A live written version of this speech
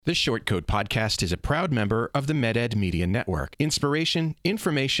The Short Code Podcast is a proud member of the MedEd Media Network. Inspiration,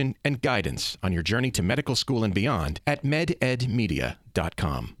 information, and guidance on your journey to medical school and beyond at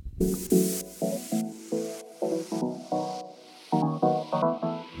mededmedia.com.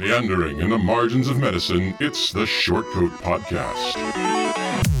 Meandering in the margins of medicine, it's the Short Code Podcast.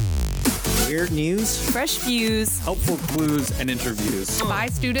 Weird news, fresh views, helpful clues, and interviews. By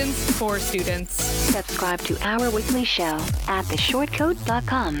students, for students. Subscribe to our weekly show at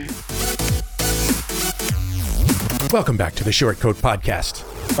theshortcode.com. Welcome back to the Short Code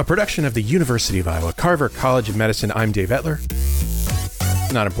Podcast, a production of the University of Iowa Carver College of Medicine. I'm Dave Etler.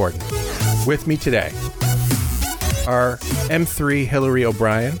 Not important. With me today are M3 Hillary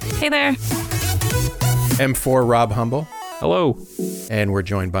O'Brien. Hey there. M4 Rob Humble. Hello. And we're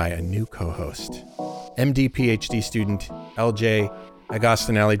joined by a new co-host, MD PhD student LJ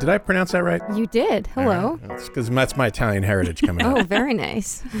Agostinelli. Did I pronounce that right? You did. Hello. That's because that's my Italian heritage coming out. Oh, very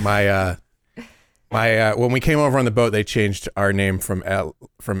nice. My when we came over on the boat, they changed our name from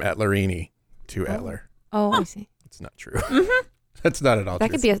Etlerini to Etler. Oh, I see. It's not true. Mm-hmm. That's not at all that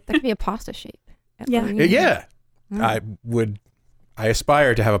true. That could be a pasta shape. Yeah. Yeah. Mm. I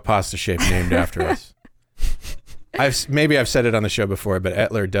aspire to have a pasta shape named after us. I've said it on the show before, but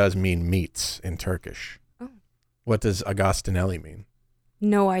Etler does mean meats in Turkish. Oh. What does Agostinelli mean?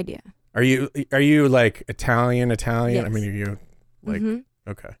 No idea. Are you like Italian? Yes. I mean, are you like,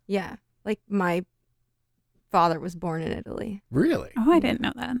 okay. Yeah. Like my father was born in Italy. Really? Oh, I didn't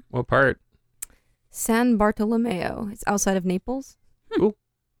know that. What part? San Bartolomeo. It's outside of Naples. Ooh.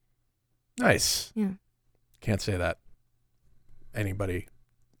 Nice. Yeah. Can't say that anybody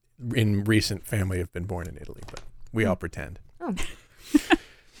in recent family have been born in Italy, but we all pretend. Oh.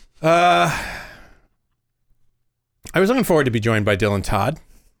 I was looking forward to be joined by Dylan Todd.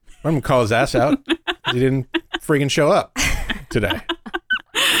 I'm going to call his ass out. He didn't friggin' show up today.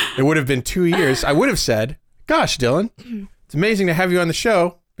 It would have been 2 years. I would have said, gosh, Dylan, it's amazing to have you on the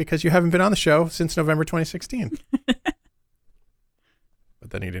show because you haven't been on the show since November 2016. But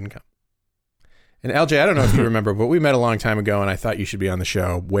then he didn't come. And LJ, I don't know if you remember, but we met a long time ago and I thought you should be on the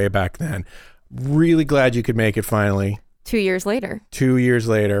show way back then. Really glad you could make it finally. 2 years later. 2 years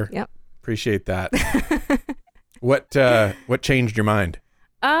later. Yep. Appreciate that. What changed your mind?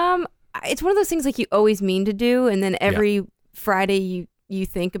 It's one of those things like you always mean to do, and then every Friday you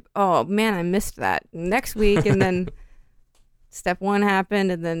think, oh man, I missed that next week, and then step one happened,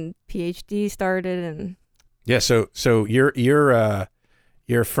 and then PhD started, and yeah. So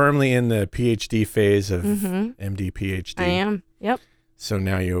you're firmly in the PhD phase of MD PhD. I am. Yep. So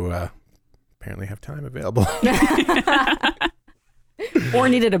now you apparently have time available. Or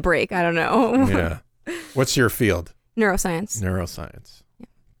needed a break. I don't know. Yeah. What's your field? Neuroscience. Neuroscience. Yeah.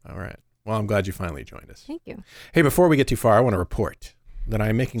 All right. Well, I'm glad you finally joined us. Thank you. Hey, before we get too far, I want to report that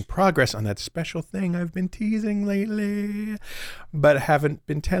I'm making progress on that special thing I've been teasing lately, but haven't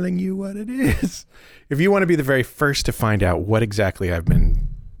been telling you what it is. If you want to be the very first to find out what exactly I've been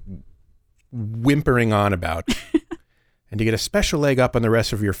whimpering on about, and to get a special leg up on the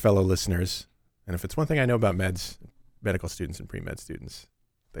rest of your fellow listeners, and if it's one thing I know about medical students and pre-med students,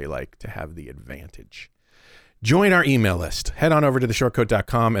 they like to have the advantage. Join our email list. Head on over to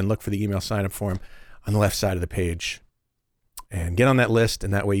theshortcode.com and look for the email sign-up form on the left side of the page. And get on that list,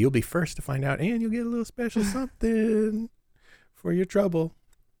 and that way you'll be first to find out, and you'll get a little special something for your trouble.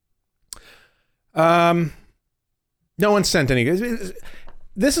 No one sent any.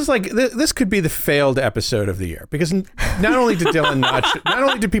 This is like this could be the failed episode of the year because not only did not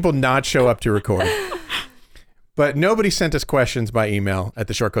only did people not show up to record, but nobody sent us questions by email at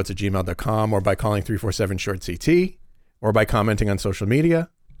theshortcodes@gmail.com or by calling 347-SHORT-CT or by commenting on social media.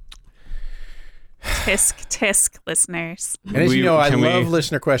 Tisk, listeners. And as you know, I love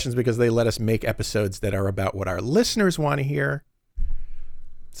listener questions because they let us make episodes that are about what our listeners want to hear.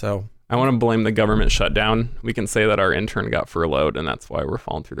 So I want to blame the government shutdown. We can say that our intern got furloughed, and that's why we're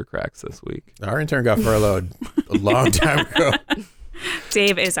falling through the cracks this week. Our intern got furloughed a long time ago.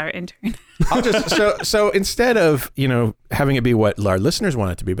 Dave is our intern. I'll just so instead of having it be what our listeners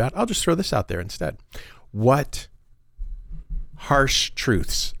want it to be about, I'll just throw this out there instead. What harsh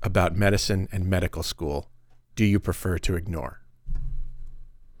truths about medicine and medical school do you prefer to ignore?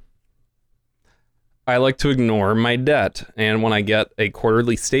 I like to ignore my debt, and when I get a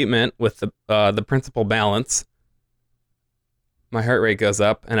quarterly statement with the principal balance, my heart rate goes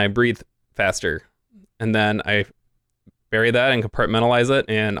up and I breathe faster, and then I bury that and compartmentalize it,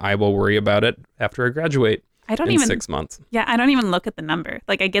 and I will worry about it after I graduate. I don't in even 6 months. Yeah, I don't even look at the number.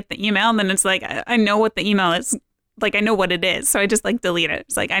 Like I get the email, and then it's like I know what the email is. Like I know what it is, so I just delete it.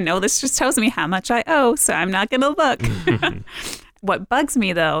 It's like I know this just tells me how much I owe, so I'm not gonna look. What bugs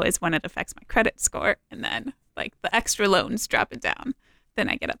me though is when it affects my credit score, and then like the extra loans drop it down. Then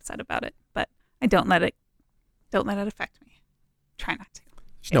I get upset about it, but I don't let it affect me. Try not to.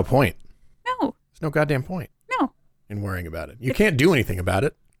 There's no point. No, There's no goddamn point no, in worrying about it. You can't do anything about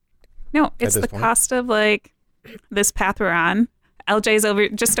it. no. It's this the point? cost of like this path we're on. LJ's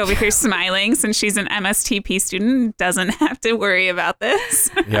over here smiling since she's an MSTP student, doesn't have to worry about this.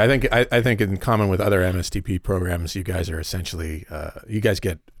 Yeah, I think in common with other MSTP programs, you guys are essentially you guys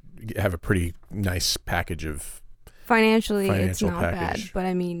have a pretty nice package of Financially, it's Financial not package. bad, but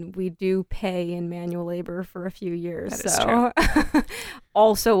I mean, we do pay in manual labor for a few years, That is so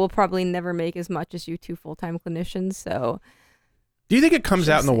also we'll probably never make as much as you two full-time clinicians. So, Do you think it comes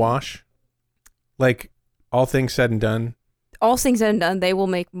out in the Just- wash? Like all things said and done? all things said and done, they will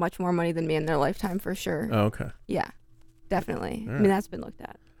make much more money than me in their lifetime for sure. Oh, okay. Yeah, definitely. All I right. mean, that's been looked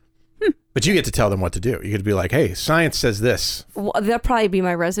at. But you get to tell them what to do. You get to be like, hey, science says this. Well, they'll probably be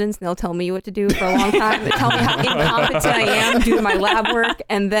my residents, and they'll tell me what to do for a long time. They tell me how incompetent I am due to my lab work,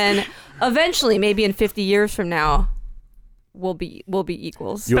 and then eventually, maybe in 50 years from now, we'll be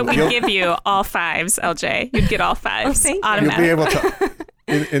equals. You'll- But we you'll- give you all fives, LJ. You'd get all fives thank you. You'll automatically. be able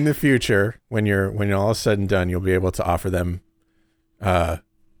to in the future when you're all said and done, you'll be able to offer them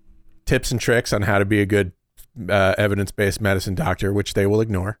tips and tricks on how to be a good evidence-based medicine doctor, which they will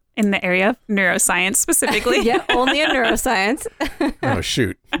ignore. In the area of neuroscience specifically. Yeah, only in neuroscience. Oh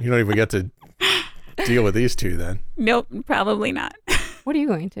shoot, you don't even get to deal with these two then. Nope, probably not. What are you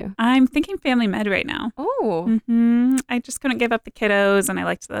going to? I'm thinking family med right now. Oh, I just couldn't give up the kiddos, and I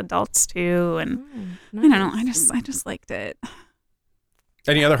liked the adults too. And I don't know, I just liked it.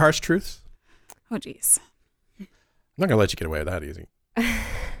 Any other harsh truths? Oh, geez. I'm not gonna let you get away with that easy.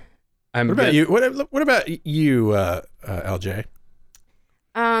 I'm What about you? What about you, LJ?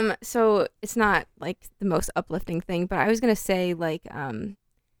 So it's not like the most uplifting thing, but I was gonna say like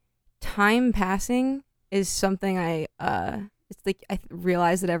time passing is something it's like I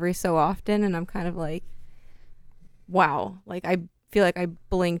realize it every so often, and I'm kind of like, wow, like I feel like I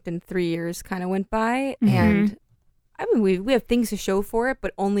blinked and 3 years kind of went by, and I mean we have things to show for it,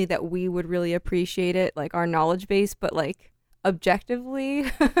 but only that we would really appreciate it, like our knowledge base, but like objectively.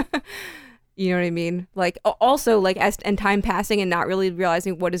 You know what I mean? Like also like and time passing and not really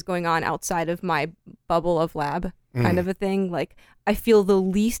realizing what is going on outside of my bubble of lab kind of a thing. Like I feel the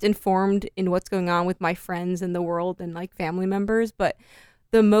least informed in what's going on with my friends in the world and like family members, but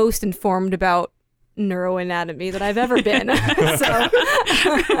the most informed about neuroanatomy that I've ever been. So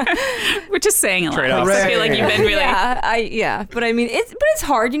We're just saying a lot. Trade-off. I feel like you've been really. yeah, but I mean it's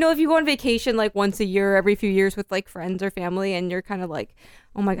hard, you know, if you go on vacation like once a year, every few years with like friends or family, and you're kind of like,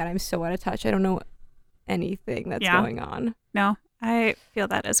 oh my god, I'm so out of touch. I don't know anything that's Yeah. going on. No, I feel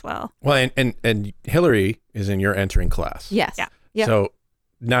that as well. Well, and Hillary is in your entering class. Yes. Yeah. Yep. So,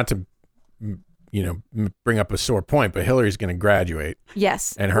 not to bring up a sore point, but Hillary's going to graduate,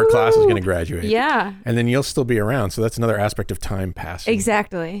 Yes. and her class is Woo! going to graduate. Yeah. And then you'll still be around. So that's another aspect of time passing.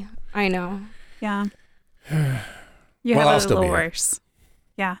 Exactly. I know. Yeah. You Well, I'll have it a still be little here. worse.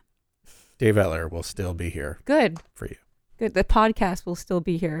 Yeah. Dave Eller will still be here Good. for you. Good. The podcast will still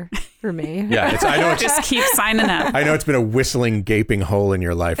be here for me. Yeah, I know it's Just keep signing up. I know it's been a whistling, gaping hole in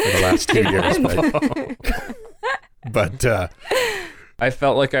your life for the last 2 years, but I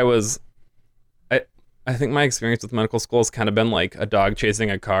felt like I think my experience with medical school has kind of been like a dog chasing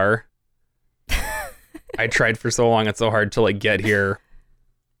a car. I tried for so long, it's so hard to like get here.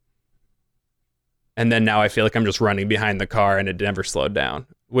 And then now I feel like I'm just running behind the car and it never slowed down,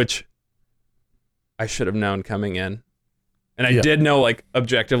 which I should have known coming in. And I Yeah. did know like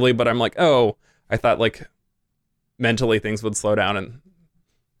objectively, but I'm like, oh, I thought like mentally things would slow down, and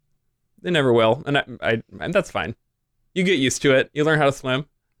they never will. And that's fine. You get used to it. You learn how to swim.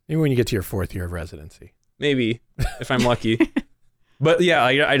 maybe when you get to your 4th year of residency. Maybe if I'm lucky. But yeah,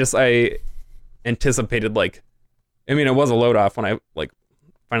 I anticipated like, I mean, it was a load off when I like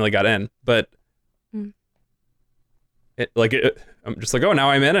finally got in, but Mm. I'm just like, oh, now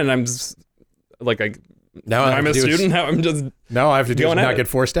I'm in, and I'm just like, Now I'm a student. Now I'm just Now all I have to do is Going at not it. get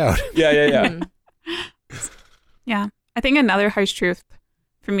forced out. yeah. Yeah. I think another harsh truth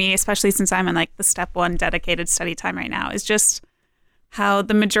for me, especially since I'm in like the step 1 dedicated study time right now, is just how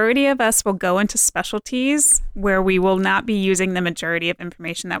the majority of us will go into specialties where we will not be using the majority of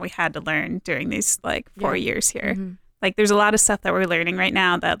information that we had to learn during these like 4 years here. Mhm. Like there's a lot of stuff that we're learning right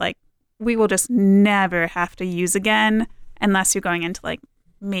now that like we will just never have to use again unless you're going into like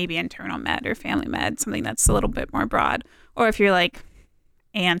maybe internal med or family med, something that's a little bit more broad. Or if you're like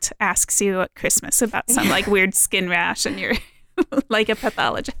aunt asks you at Christmas about some like weird skin rash and you're like a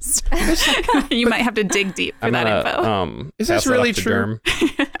pathologist. You might have to dig deep for I'm that gonna, info. Is this pass it really off to true?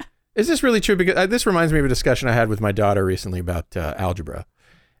 Derm. Is this really true? Because this reminds me of a discussion I had with my daughter recently about algebra.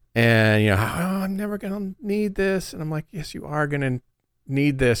 And, oh, I'm never going to need this. And I'm like, yes, you are going to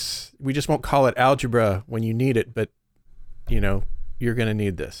need this. We just won't call it algebra when you need it. But, you're going to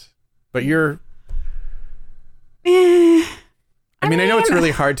need this. But you're... I know it's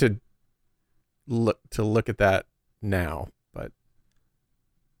really hard to look at that now, but...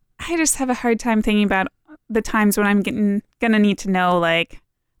 I just have a hard time thinking about the times when I'm gonna need to know like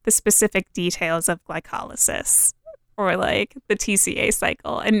the specific details of glycolysis or like the TCA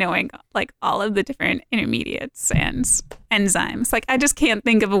cycle and knowing like all of the different intermediates and enzymes. Like I just can't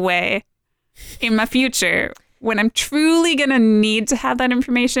think of a way in my future when I'm truly gonna need to have that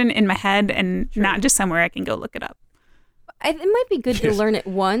information in my head and not just somewhere I can go look it up. It might be good to learn it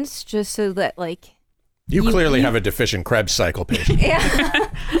once just so that like You clearly have a deficient Krebs cycle patient.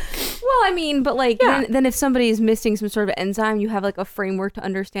 Yeah. Well, but like then if somebody is missing some sort of enzyme, you have like a framework to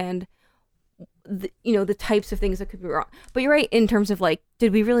understand the types of things that could be wrong. But you're right in terms of like,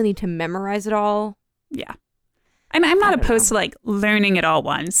 did we really need to memorize it all? Yeah. And I'm not opposed to like learning it all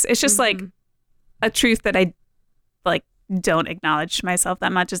once. It's just like a truth that I like don't acknowledge to myself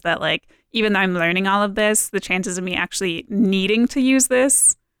that much is that like, even though I'm learning all of this, the chances of me actually needing to use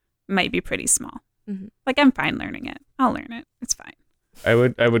this might be pretty small. Mm-hmm. Like I'm fine learning it. I'll learn it. It's fine. I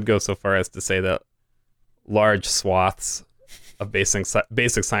would go so far as to say that large swaths of basic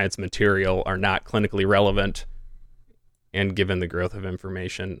science material are not clinically relevant, and given the growth of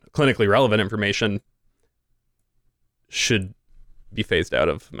information, clinically relevant information should be phased out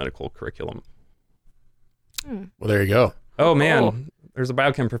of medical curriculum. Well, there you go. Oh man, there's a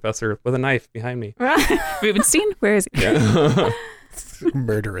biochem professor with a knife behind me. Rubenstein, where is he? Yeah.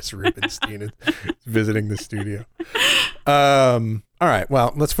 Murderous Rubenstein is visiting the studio. All right,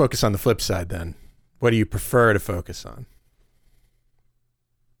 well, let's focus on the flip side then. What do you prefer to focus on?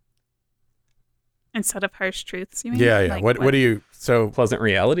 Instead of harsh truths, you mean? Yeah. Like, What do you Pleasant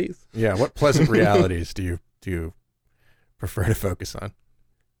realities? Yeah, what pleasant realities do you prefer to focus on?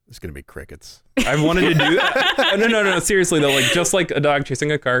 There's going to be crickets. I wanted to do that. No. Seriously though, like just like a dog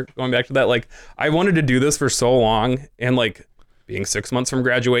chasing a car, going back to that, like I wanted to do this for so long, and like being 6 months from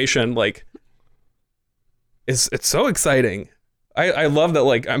graduation, like it's so exciting. I love that,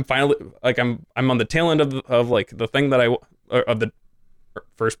 like I'm finally like I'm on the tail end of like the thing that of the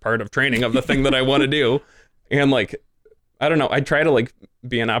first part of training of the thing that I want to do, and like I don't know, I try to like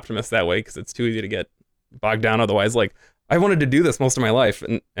be an optimist that way because it's too easy to get bogged down otherwise. Like I wanted to do this most of my life,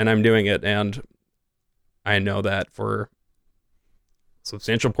 and I'm doing it, and I know that for a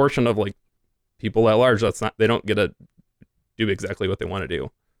substantial portion of like people at large, they don't get to do exactly what they want to do.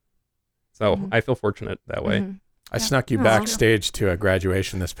 So I feel fortunate that way. I snuck you backstage to a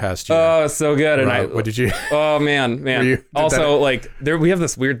graduation this past year. Oh, so good. And what did you? Oh man. Also, like we have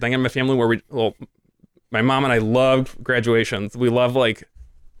this weird thing in my family where my mom and I love graduations. We love like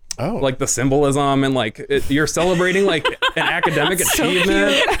the symbolism and like you're celebrating like an academic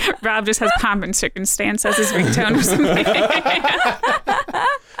achievement. Rob just has pomp and circumstance as his ringtone or something.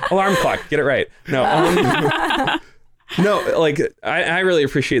 Alarm clock. Get it right. No. No, like I really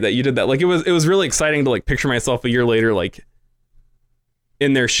appreciate that you did that. Like it was really exciting to like picture myself a year later, like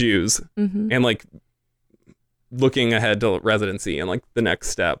in their shoes and like looking ahead to residency and like the next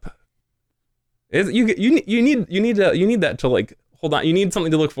step. You need that to like hold on. You need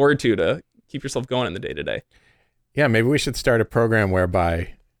something to look forward to keep yourself going in the day to day. Yeah, maybe we should start a program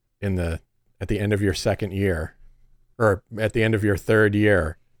whereby at the end of your second year or at the end of your third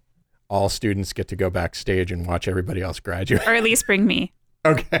year, all students get to go backstage and watch everybody else graduate. Or at least bring me.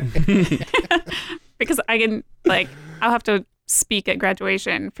 Okay. Because I can, like, I'll have to speak at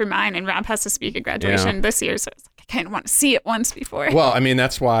graduation for mine, and Rob has to speak at graduation this year. So it's like, I kind of want to see it once before. Well, I mean,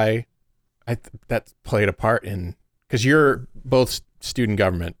 that's why that played a part in, because you're both student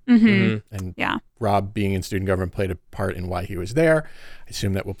government, and Rob being in student government played a part in why he was there. I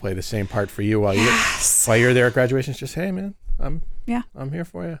assume that will play the same part for you while you're there at graduation. It's just, hey, man, I'm here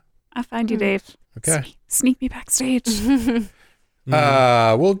for you. I'll find you, Dave. Okay. Sneak me backstage.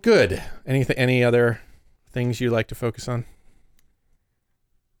 Well, good. Any other things you like to focus on?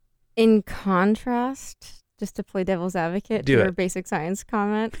 In contrast, just to play devil's advocate to your basic science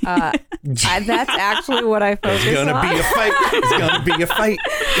comment, that's actually what I focus on. It's gonna be a fight. It's gonna be a fight.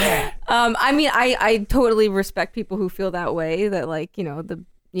 Yeah. I mean, I totally respect people who feel that way. That like,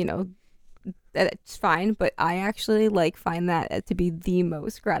 that it's fine, but I actually find that to be the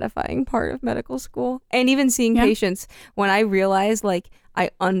most gratifying part of medical school. And even seeing patients, when I realize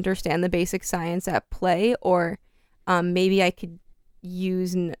I understand the basic science at play, or maybe I could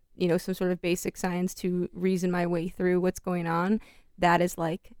use some sort of basic science to reason my way through what's going on. That is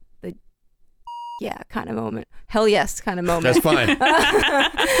like the kind of moment. Hell yes kind of moment. That's fine.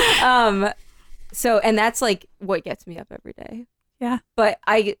 So, and that's like what gets me up every day. Yeah. But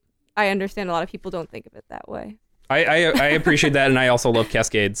I understand a lot of people don't think of it that way. I appreciate that, and I also love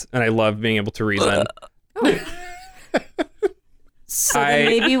cascades, and I love being able to reason. So then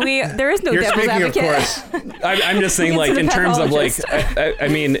maybe there is no You're devil's speaking, advocate. of course. I'm just saying, Get like, to the in terms of, like, pathologist. I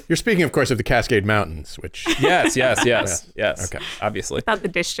mean, You're speaking, of course, of the Cascade Mountains, which yes. Okay. Obviously. About the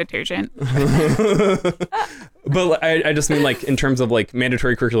dish detergent. But I just mean, like, in terms of, like,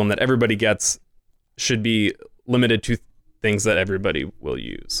 mandatory curriculum that everybody gets should be limited to things that everybody will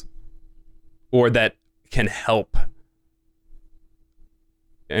use or that can help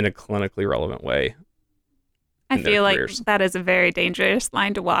in a clinically relevant way. I in their feel like careers. that is a very dangerous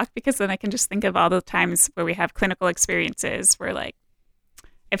line to walk, because then I can just think of all the times where we have clinical experiences where, like,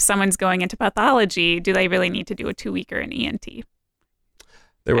 if someone's going into pathology, do they really need to do a 2-week or an ENT?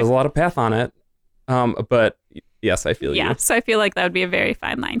 There was a lot of path on it, but yes, I feel Yeah. you. So I feel like that would be a very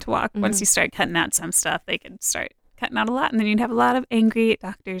fine line to walk. Once you start cutting out some stuff, they could start cutting out a lot, and then you'd have a lot of angry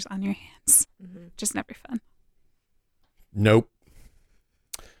doctors on your hands. Just never fun. nope.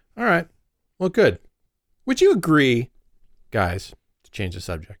 All right. Well, good. Would you agree, guys, to change the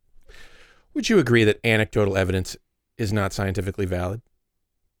subject, would you agree that anecdotal evidence is not scientifically valid?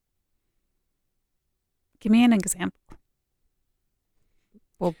 Give me an example.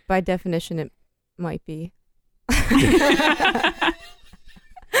 Well, by definition, it might be.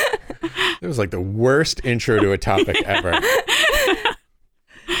 It was like the worst intro to a topic ever.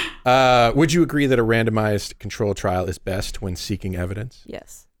 Would you agree that a randomized control trial is best when seeking evidence?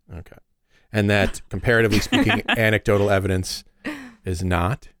 Yes. Okay. And that, comparatively speaking, anecdotal evidence is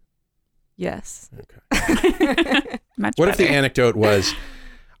not? Yes. Okay. Much What if the better. anecdote was,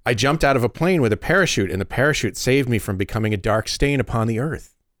 I jumped out of a plane with a parachute and the parachute saved me from becoming a dark stain upon the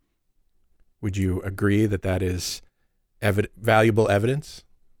earth? Would you agree that that is valuable evidence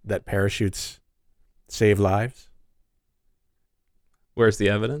that parachutes save lives? Where's the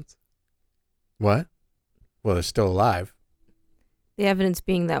evidence? What? Well, they're still alive. The evidence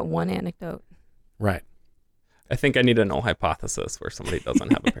being that one anecdote. Right. I think I need a null hypothesis where somebody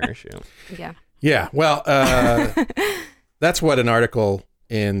doesn't have a parachute. Yeah. Yeah. Well, that's what an article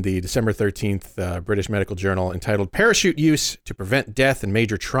in the December 13th British Medical Journal entitled Parachute Use to Prevent Death and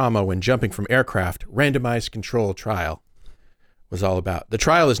Major Trauma When Jumping from Aircraft, Randomized Control Trial was all about. The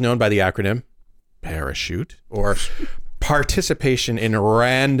trial is known by the acronym PARACHUTE, or Participation in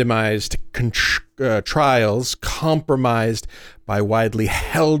Randomized Trials Compromised by Widely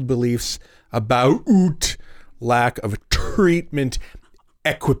Held Beliefs About Lack of Treatment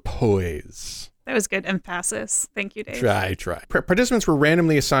Equipoise. That was good emphasis. Thank you, Dave. Try. Participants were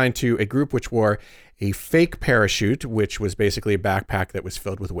randomly assigned to a group which wore a fake parachute, which was basically a backpack that was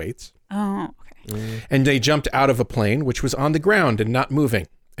filled with weights. Oh, okay. And they jumped out of a plane, which was on the ground and not moving.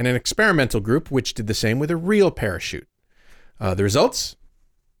 And an experimental group, which did the same with a real parachute. The results?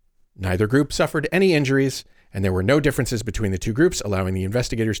 Neither group suffered any injuries, and there were no differences between the two groups, allowing the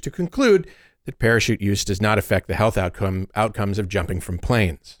investigators to conclude that parachute use does not affect the health outcomes of jumping from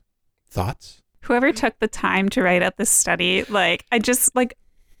planes. Thoughts? Whoever took the time to write up this study, I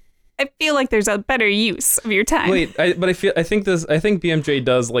feel like there's a better use of your time. Wait, I think BMJ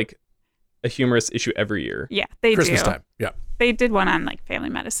does like a humorous issue every year. Yeah, they Christmas do. time. Yeah. They did one on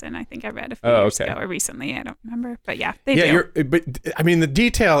family medicine. I think I read a few years ago or recently. I don't remember, but yeah, they do. But I mean, the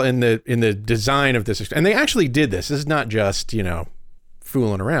detail in the design of this, and they actually did this. This is not just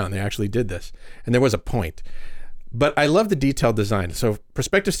fooling around. They actually did this, and there was a point. But I love the detailed design. So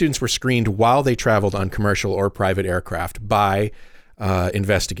prospective students were screened while they traveled on commercial or private aircraft by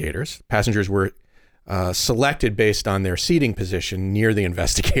investigators. Passengers were selected based on their seating position near the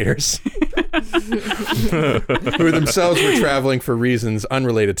investigators, who themselves were traveling for reasons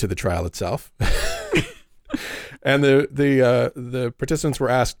unrelated to the trial itself. And the participants were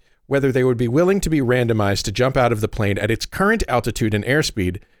asked whether they would be willing to be randomized to jump out of the plane at its current altitude and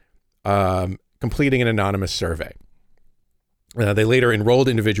airspeed, completing an anonymous survey. They later enrolled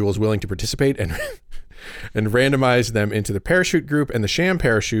individuals willing to participate and randomized them into the parachute group and the sham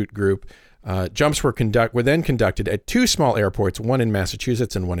parachute group. Jumps were then conducted at two small airports, one in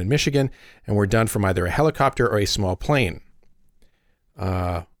Massachusetts and one in Michigan, and were done from either a helicopter or a small plane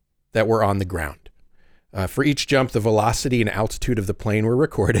that were on the ground. For each jump, the velocity and altitude of the plane were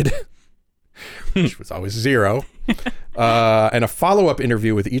recorded, which was always 0. And a follow-up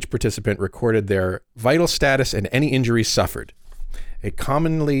interview with each participant recorded their vital status and any injuries suffered. A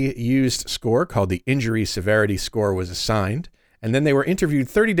commonly used score called the injury severity score was assigned, and then they were interviewed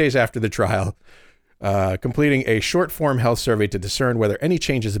 30 days after the trial, completing a short-form health survey to discern whether any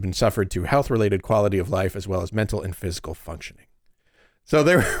changes have been suffered to health-related quality of life as well as mental and physical functioning. So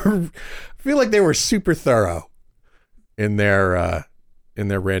they were, I feel like they were super thorough in their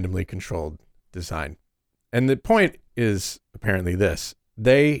randomly controlled design. And the point is apparently this.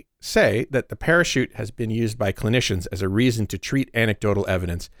 They say that the parachute has been used by clinicians as a reason to treat anecdotal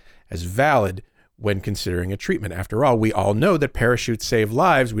evidence as valid when considering a treatment. After all, we all know that parachutes save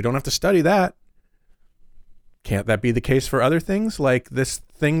lives. We don't have to study that. Can't that be the case for other things like this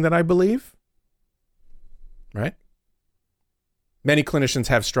thing that I believe? Right? Many clinicians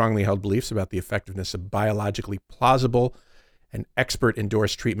have strongly held beliefs about the effectiveness of biologically plausible and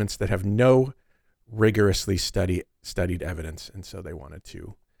expert-endorsed treatments that have no rigorously studied evidence. And so they wanted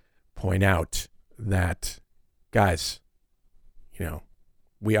to point out that, guys,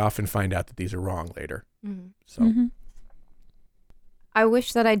 we often find out that these are wrong later. Mm-hmm. So I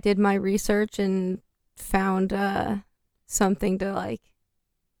wish that I did my research and found something to like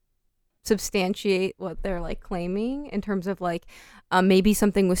substantiate what they're like claiming in terms of like maybe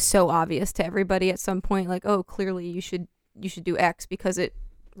something was so obvious to everybody at some point, like, oh, clearly you should do X because it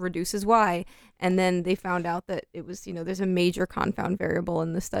reduces Y, and then they found out that it was, there's a major confound variable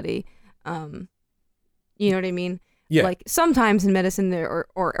in the study. You know what I mean? Yeah. Like sometimes in medicine there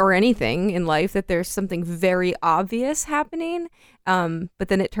or anything in life that there's something very obvious happening, but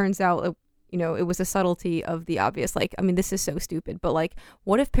then it turns out it was a subtlety of the obvious. Like, I mean, this is so stupid, but like,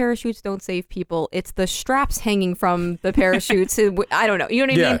 what if parachutes don't save people? It's the straps hanging from the parachutes. I don't know. You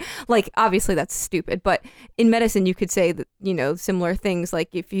know what I mean? Like, obviously that's stupid, but in medicine you could say that, similar things.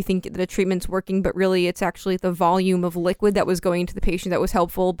 Like if you think that a treatment's working, but really it's actually the volume of liquid that was going to the patient that was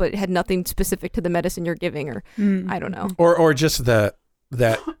helpful, but it had nothing specific to the medicine you're giving, or I don't know. Or just that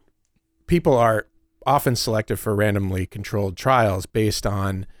people are often selected for randomly controlled trials based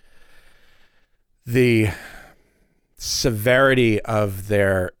on the severity of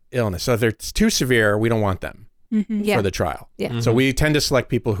their illness. So if they're too severe, we don't want them for the trial. Yeah. Mm-hmm. So we tend to select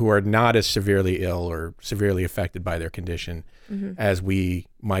people who are not as severely ill or severely affected by their condition as we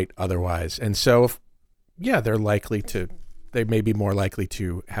might otherwise. And so, they may be more likely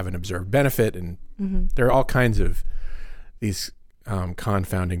to have an observed benefit. And there are all kinds of these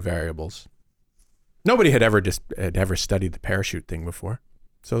confounding variables. Nobody had ever studied the parachute thing before.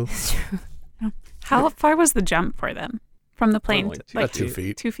 So how far was the jump for them from the plane? Like about 2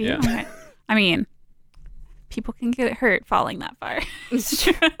 feet. 2 feet? Yeah. Okay. I mean, people can get hurt falling that far.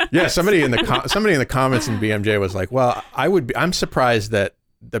 Yeah, somebody in the comments in BMJ was like, "Well, I'm surprised that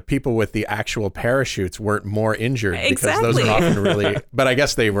the people with the actual parachutes weren't more injured because those are often really." But I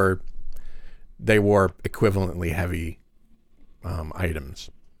guess they wore equivalently heavy items,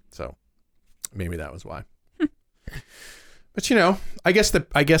 so maybe that was why. But I guess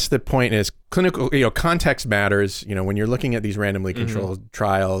the point is clinical. Context matters. When you're looking at these randomly controlled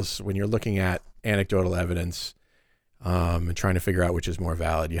trials, when you're looking at anecdotal evidence, and trying to figure out which is more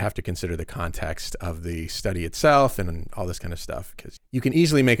valid, you have to consider the context of the study itself and all this kind of stuff. Because you can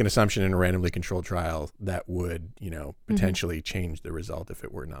easily make an assumption in a randomly controlled trial that would, potentially change the result if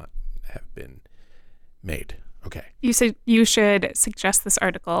it were not have been made. Okay. You said you should suggest this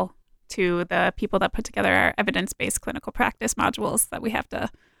article to the people that put together our evidence-based clinical practice modules that we have to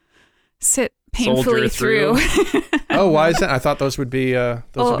sit painfully Soldier through. Oh, why is that? I thought those would be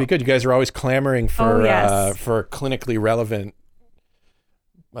would be good. You guys are always clamoring for for clinically relevant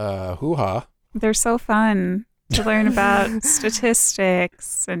hoo-ha. They're so fun to learn about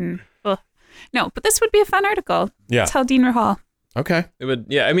statistics and no, but this would be a fun article. Yeah. Tell Dean Rahal. Okay. It would.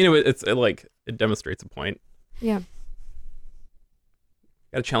 Yeah. I mean, it demonstrates a point. Yeah.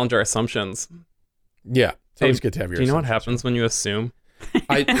 Got to challenge our assumptions. Yeah. It's always good to have your. Do you know what assumptions. happens when you assume?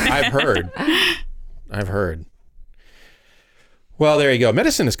 I've heard. Well, there you go.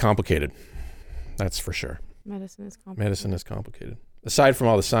 Medicine is complicated. That's for sure. Medicine is complicated. Aside from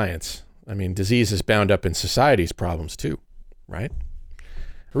all the science, I mean, disease is bound up in society's problems too, right?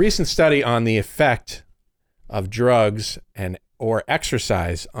 A recent study on the effect of drugs or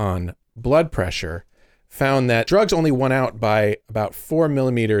exercise on blood pressure found that drugs only won out by about 4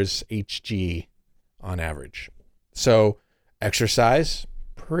 millimeters Hg on average. So exercise,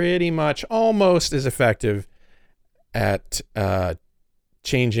 pretty much almost as effective at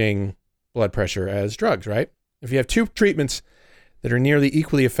changing blood pressure as drugs, right? If you have two treatments that are nearly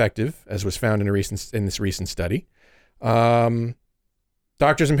equally effective, as was found in this recent study,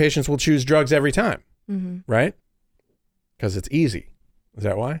 doctors and patients will choose drugs every time, right? Because it's easy. Is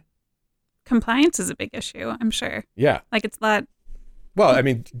that why? Compliance is a big issue, I'm sure. Yeah. Like it's not Well, I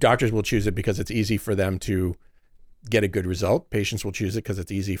mean, doctors will choose it because it's easy for them to get a good result. Patients will choose it because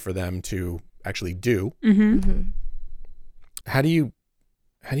it's easy for them to actually do. Mm-hmm. Mm-hmm. How do you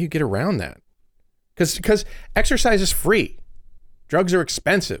get around that? Because exercise is free. Drugs are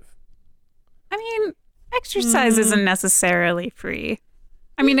expensive. I mean, exercise isn't necessarily free.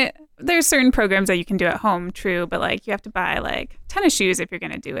 I mean, there's certain programs that you can do at home, true, but like you have to buy like tennis shoes if you're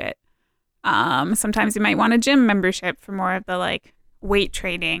going to do it. Sometimes you might want a gym membership for more of the like weight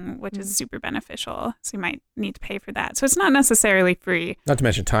training, which is super beneficial. So you might need to pay for that. So it's not necessarily free. Not to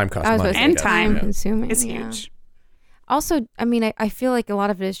mention time costs I was money. going And to say, time consuming. It's yeah. huge. Also, I mean, I feel like a lot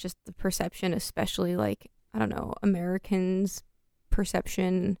of it is just the perception, especially like, I don't know, Americans'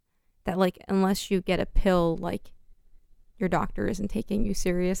 perception that like unless you get a pill, like your doctor isn't taking you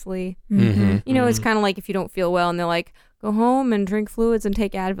seriously. Mm-hmm. You know, it's kind of like if you don't feel well and they're like, go home and drink fluids and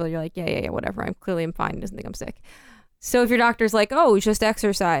take Advil. You're like, yeah, whatever. I'm fine. He doesn't think I'm sick. So if your doctor's like, oh, just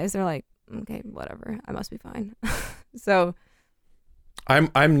exercise, they're like, okay, whatever. I must be fine. So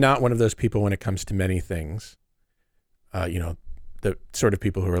I'm not one of those people when it comes to many things. You know, the sort of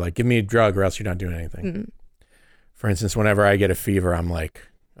people who are like, give me a drug or else you're not doing anything. For instance, whenever I get a fever, I'm like,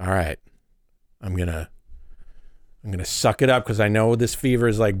 all right, I'm gonna suck it up because I know this fever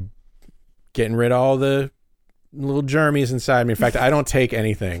is like getting rid of all the little germies inside me. In fact, I don't take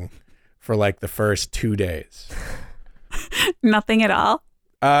anything for like the first 2 days. Nothing at all.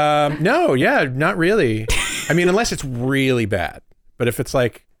 No, yeah, not really. I mean, unless it's really bad. But if it's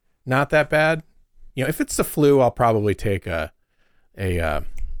like not that bad, you know, if it's the flu, I'll probably take a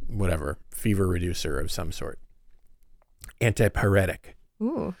whatever fever reducer of some sort, antipyretic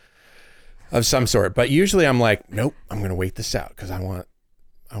ooh. of some sort. But usually I'm like, nope, I'm going to wait this out because I want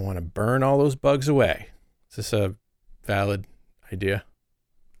to burn all those bugs away. Is this a valid idea?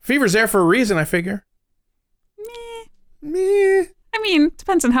 Fever's there for a reason, I figure. Meh. I mean,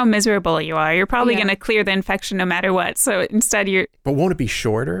 depends on how miserable you are. You're probably Yeah. going to clear the infection no matter what. So instead you're... But won't it be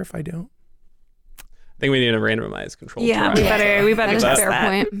shorter if I don't? I think we need a randomized control Yeah, trial. we better That is a test fair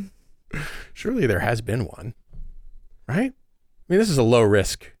that. point. Surely there has been one, right? I mean, this is a low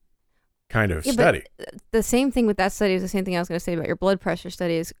risk kind of Yeah, study. but the same thing with that study is the same thing I was going to say about your blood pressure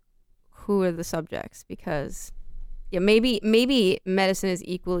study is who are the subjects? Because yeah, maybe medicine is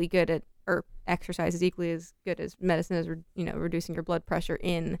equally good at, or exercise is equally as good as medicine as, reducing your blood pressure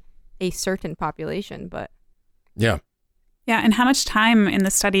in a certain population. But Yeah. Yeah, and how much time in the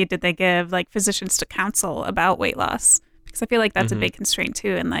study did they give like physicians to counsel about weight loss? Because I feel like that's a big constraint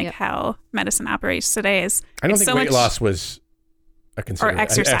too in like Yep. how medicine operates today is I don't it's think so weight much- loss was a or consideration.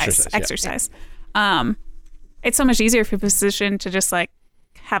 exercise. It's so much easier for a physician to just like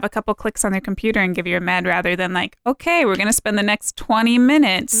have a couple clicks on their computer and give you a med rather than like, okay, we're going to spend the next 20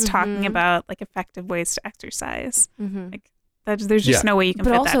 minutes talking about like effective ways to exercise. Like there's just no way you can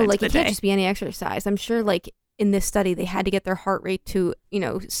but fit also that into like the it can't day. just be any exercise. I'm sure like in this study they had to get their heart rate to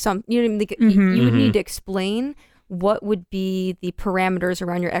some you would need to explain what would be the parameters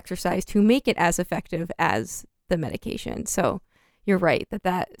around your exercise to make it as effective as the medication. So you're right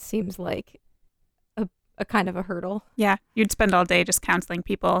that seems like a kind of a hurdle. Yeah, you'd spend all day just counseling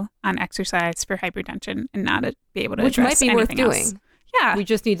people on exercise for hypertension and not be able to Which might address be worth anything else. doing. Yeah, We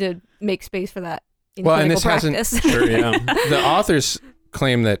just need to make space for that in Well, and clinical this practice. hasn't. Sure, Yeah. The authors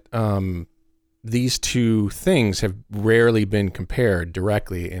claim that these two things have rarely been compared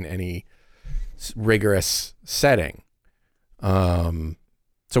directly in any rigorous setting. So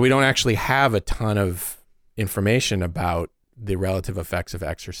we don't actually have a ton of information about the relative effects of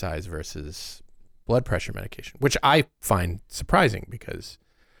exercise versus blood pressure medication, which I find surprising because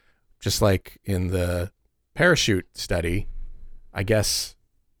just like in the parachute study, I guess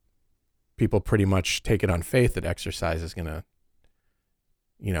people pretty much take it on faith that exercise is going to,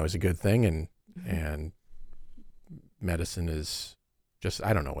 is a good thing. And medicine is just,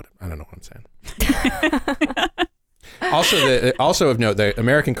 I don't know what I'm saying. Also of note, the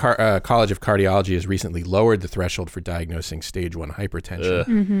American College of Cardiology has recently lowered the threshold for diagnosing stage 1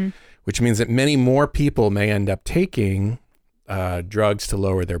 hypertension, which means that many more people may end up taking drugs to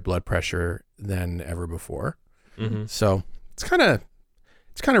lower their blood pressure than ever before. So it's kind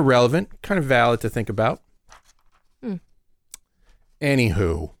of relevant, kind of valid to think about.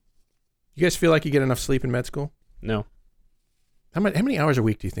 Anywho, you guys feel like you get enough sleep in med school? No. How many hours a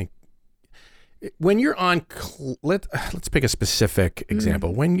week do you think? When you're on, let's pick a specific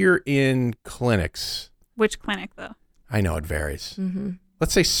example. When you're in clinics, Which clinic though? I know it varies.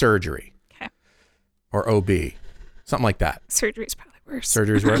 Let's say surgery. Okay. Or OB, something like that. Surgery is probably worse.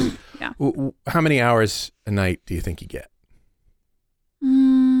 Surgery's worse. Yeah. How many hours a night do you think you get?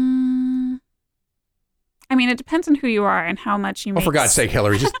 I mean, it depends on who you are and how much you Oh, make. for God's sake,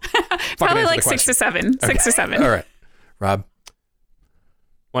 Hillary, just Probably answer like the 6 to question. 7. 6 to 7. All right. Rob?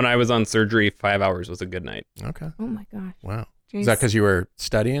 When I was on surgery, 5 hours was a good night. Okay. Oh my gosh. Wow. Jeez. Is that because you were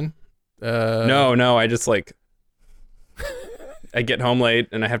studying? No, I just like I get home late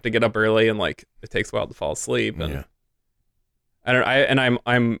and I have to get up early and like it takes a while to fall asleep and Yeah.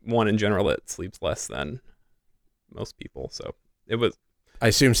 I'm one in general that sleeps less than most people, so it was I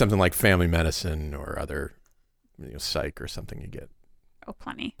assume something like family medicine or other psych or something, you get Oh,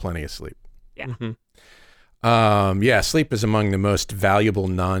 plenty. plenty of sleep. Yeah. mhm. Sleep is among the most valuable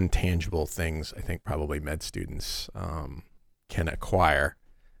non-tangible things I think probably med students can acquire.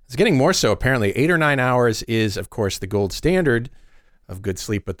 It's getting more so apparently. 8 or 9 hours is, of course, the gold standard of good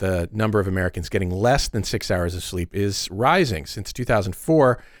sleep, but the number of Americans getting less than 6 hours of sleep is rising. Since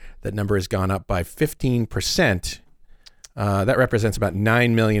 2004, that number has gone up by 15%. That represents about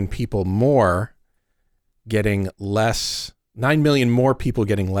 9 million people more getting less, 9 million more people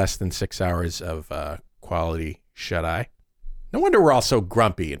getting less than 6 hours of quality shut-eye. No wonder we're all so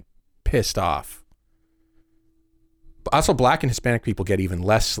grumpy and pissed off. But also, Black and Hispanic people get even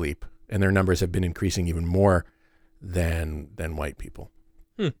less sleep, and their numbers have been increasing even more than white people.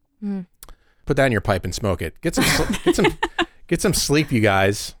 Put that in your pipe and smoke it. Get some sleep, you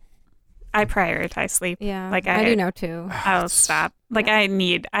guys. I prioritize sleep. Yeah. Like I do now too. I'll stop. Like I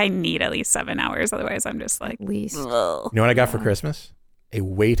need at least 7 hours. Otherwise, I'm just like, At least. You know what I got for Christmas? A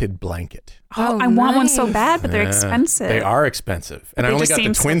weighted blanket. oh, Oh, I want one so nice. bad, but they're Yeah, expensive. They are expensive. And I They only just got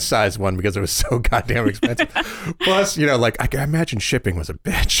the seem twin size one because it was so goddamn expensive. Plus, like I imagine shipping was a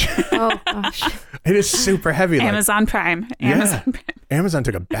bitch. Oh gosh. It is super heavy. Like, Amazon Prime. Yeah. Amazon Prime. Amazon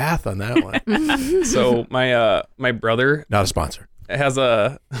took a bath on that one. So my brother Not a sponsor. has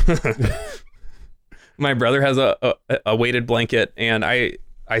a my brother has a weighted blanket, and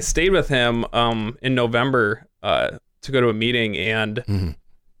I stayed with him in November to go to a meeting, and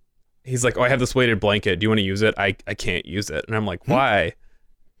he's like, "Oh, I have this weighted blanket. Do you want to use it?" I can't use it, and I'm like, "Why?"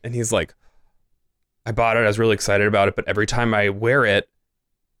 And he's like, "I bought it. I was really excited about it, but every time I wear it,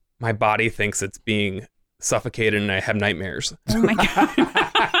 my body thinks it's being suffocated, and I have nightmares." Oh my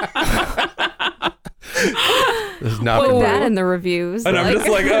god. This is not Put for that me. in the reviews. And I'm just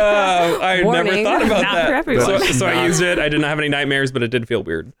like, I never Warning. thought about Not that. for everyone. So I used it. I didn't have any nightmares, but it did feel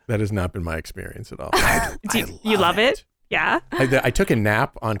weird. That has not been my experience at all. You love it? Yeah. I took a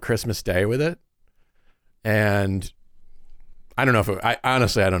nap on Christmas Day with it, and I don't know if I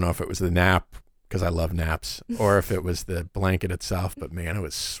don't know if it was the nap because I love naps, or if it was the blanket itself. But man, it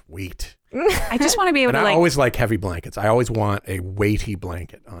was sweet. I just want to be able And to I like. always like heavy blankets. I always want a weighty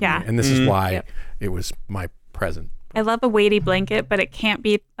blanket on Yeah. me, and this is why Yep. it was my present. I love a weighty blanket, but it can't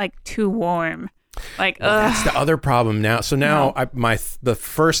be like too warm. Like, That's ugh. the other problem now. So now the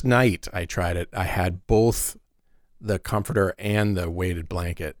first night I tried it, I had both the comforter and the weighted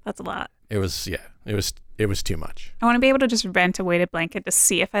blanket. That's a lot. It was too much. I want to be able to just rent a weighted blanket to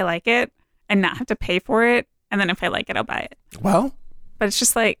see if I like it and not have to pay for it. And then if I like it, I'll buy it. Well, But it's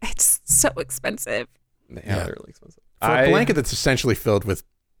just like, it's so expensive. Yeah, Yeah. they're really expensive. for a blanket that's essentially filled with,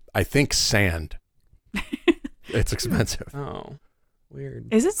 I think, sand, it's expensive. Oh, weird.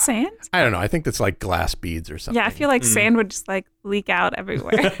 Is it sand? I don't know. I think that's like glass beads or something. Yeah, I feel like sand would just like leak out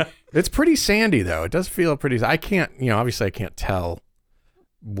everywhere. It's pretty sandy though. It does feel pretty. I can't, obviously I can't tell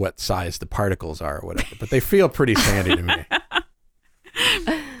what size the particles are or whatever, but they feel pretty sandy to me.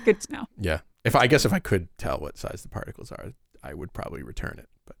 Good to know. Yeah. If I could tell what size the particles are, I would probably return it.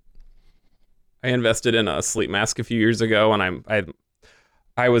 But I invested in a sleep mask a few years ago, and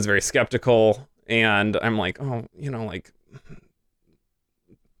I was very skeptical, and I'm like, oh, like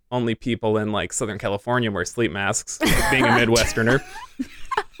only people in like Southern California wear sleep masks. Being a Midwesterner,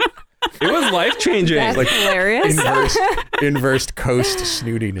 it was life changing. That's Like, hilarious. inversed coast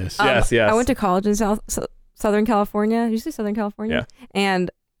snootiness. Yes. I went to college in Southern California. Did you say Southern California? Yeah.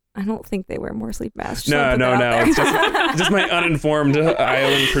 And I don't think they wear more sleep masks. No. It's just my uninformed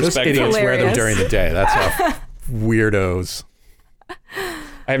island Those perspective. idiots wear them Hilarious. during the day. That's how weirdos.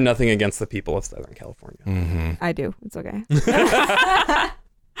 I have nothing against the people of Southern California. Mm-hmm. I do. It's okay.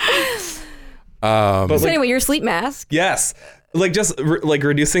 But So anyway, your sleep mask. yes, like just like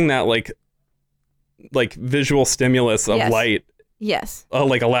reducing that like visual stimulus of Yes. light Yes.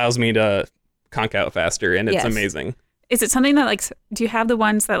 like allows me to conk out faster, and it's Yes. amazing. Is it something that like, do you have the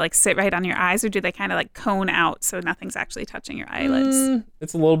ones that like sit right on your eyes, or do they kind of like cone out so nothing's actually touching your eyelids?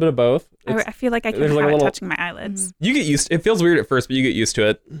 It's a little bit of both. I feel like I can there's have like a it little- touching my eyelids. You get used. It feels weird at first, but you get used to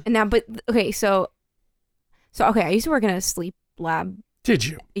it. And now, but okay, so okay, I used to work in a sleep lab. Did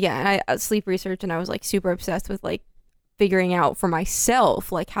you? Yeah, and I sleep research, and I was like super obsessed with like figuring out for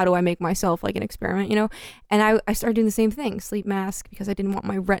myself, like, how do I make myself like an experiment, you know? And I started doing the same thing, sleep mask, because I didn't want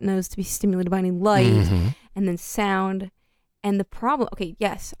my retinas to be stimulated by any light, and then sound. And the problem, okay,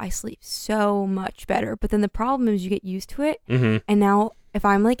 yes, I sleep so much better, but then the problem is you get used to it. And now if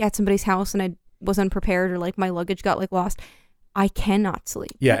I'm like at somebody's house and I was unprepared, or like my luggage got like lost, I cannot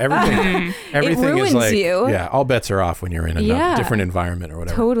sleep. Yeah, everything ruins is like, you. yeah, all bets are off when you're in a different environment or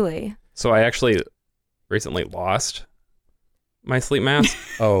whatever. Totally. So I actually recently lost my sleep mask.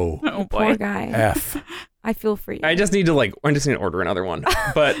 Oh Oh Poor boy. guy. F. I feel for you. I just need to order another one.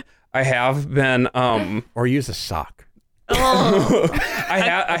 But I have been Or use a sock.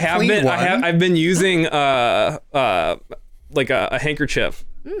 I've been using like a handkerchief.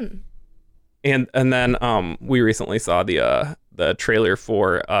 And then we recently saw the trailer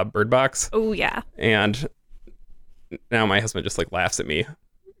for Bird Box, Oh yeah. and now my husband just like laughs at me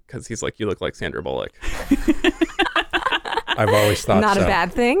because he's like, "You look like Sandra Bullock." I've always thought Not so. a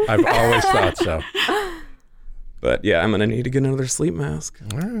bad thing. I've always thought so. But yeah, I'm gonna need to get another sleep mask.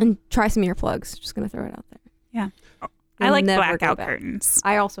 And try some earplugs. Just gonna throw it out there. Yeah. You'll I like never go blackout back. curtains.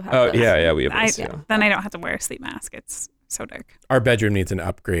 I also have Oh those. yeah, we have those too. Then I don't have to wear a sleep mask. It's so dark. Our bedroom needs an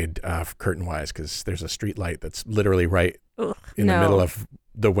upgrade curtain-wise because there's a street light that's literally right Ugh. in the No. middle of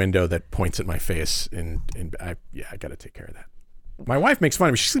the window that points at my face. I got to take care of that. My wife makes fun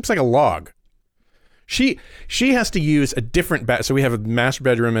of me. She sleeps like a log. She has to use a different bath. So we have a master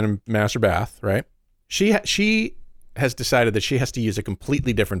bedroom and a master bath, right? She has decided that she has to use a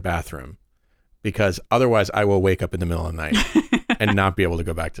completely different bathroom because otherwise I will wake up in the middle of the night and not be able to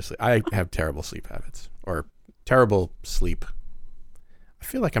go back to sleep. I have terrible sleep habits or terrible sleep. I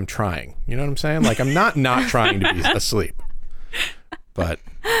feel like I'm trying. You know what I'm saying? Like I'm not trying to be asleep, but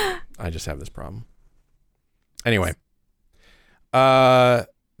I just have this problem. Anyway, the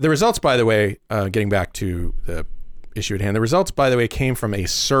results, by the way, getting back to the issue at hand, the results, by the way, came from a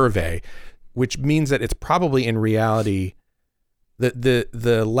survey, which means that it's probably in reality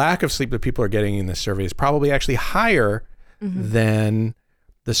the lack of sleep that people are getting in this survey is probably actually higher than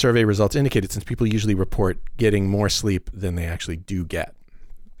the survey results indicated, since people usually report getting more sleep than they actually do get.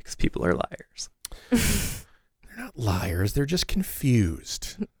 Because people are liars. They're not liars. They're just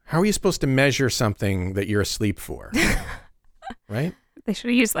confused. How are you supposed to measure something that you're asleep for? Right? They should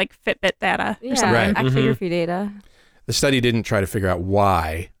have used like Fitbit data or Yeah, something. Right. activate your data. The study didn't try to figure out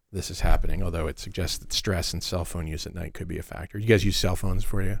why this is happening, although it suggests that stress and cell phone use at night could be a factor. You guys use cell phones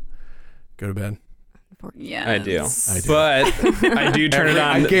before you go to bed? Yeah. I do. I do. But I do turn it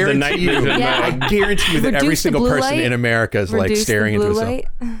on I the guarantee night you, vision Yeah. mode. I guarantee you that every Reduce the single blue person light. in America is like Reduce staring the into blue a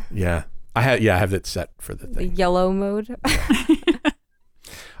cell. light, Yeah. I have it set for the the thing. yellow mode.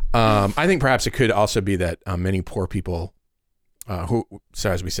 I think perhaps it could also be that many poor people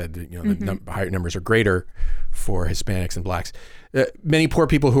so as we said, the higher numbers are greater for Hispanics and blacks. Many poor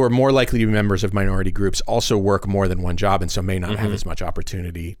people who are more likely to be members of minority groups also work more than one job, and so may not have as much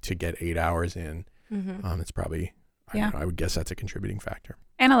opportunity to get 8 hours in. It's probably, I would guess that's a contributing factor.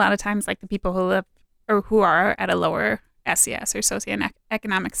 And a lot of times, like the people who live or who are at a lower SES or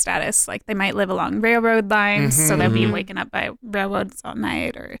socioeconomic status, like they might live along railroad lines, so they'll be waking up by railroads all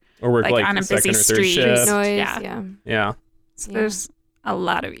night or work like on a second busy or third street. shift. Noise. Yeah. Yeah. Yeah. So Yeah. there's a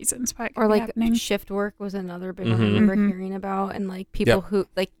lot of reasons why it could Or be like happening. shift work was another big one I remember hearing about, and like people who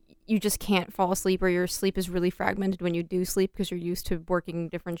like you just can't fall asleep, or your sleep is really fragmented when you do sleep because you're used to working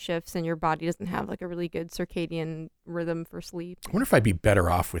different shifts and your body doesn't have like a really good circadian rhythm for sleep. I wonder if I'd be better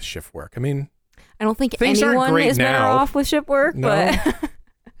off with shift work. I mean, I don't think Things aren't anyone great is better now. off with shift work, No. but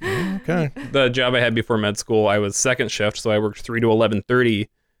okay. The job I had before med school, I was second shift, so I worked 3 to 11:30,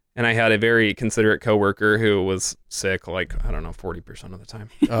 and I had a very considerate coworker who was sick, like, I don't know, 40% of the time.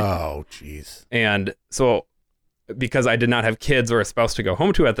 Oh, jeez. And so because I did not have kids or a spouse to go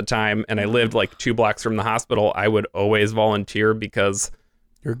home to at the time, and I lived like 2 blocks from the hospital, I would always volunteer because,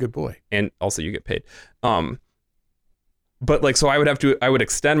 You're a good boy. and also you get paid. But like, so I would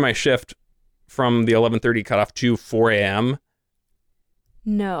extend my shift from the 11:30 cutoff to 4 a.m.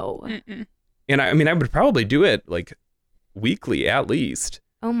 no. Mm-mm. And I mean, I would probably do it like weekly at least.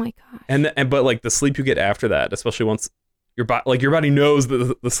 Oh my gosh. And but like the sleep you get after that, especially once your body knows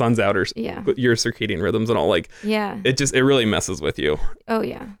that the sun's out, or Yeah. your circadian rhythms and all, like Yeah. it really messes with you. Oh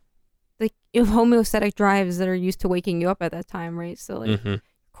yeah. Like you have homeostatic drives that are used to waking you up at that time, right? So like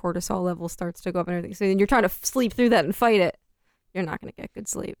cortisol level starts to go up and everything. So then you're trying to sleep through that and fight it. You're not going to get good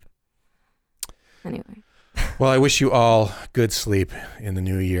sleep. Anyway. Well, I wish you all good sleep in the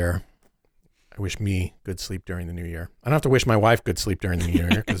new year. I wish me good sleep during the new year. I don't have to wish my wife good sleep during the new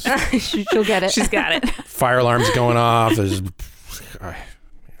year because She'll get it. She's got it. fire alarm's going off.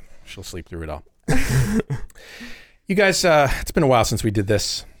 She'll sleep through it all. You guys, it's been a while since we did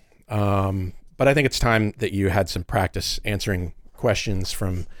this, but I think it's time that you had some practice answering questions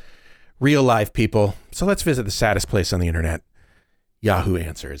from real live people. So let's visit the saddest place on the internet, Yahoo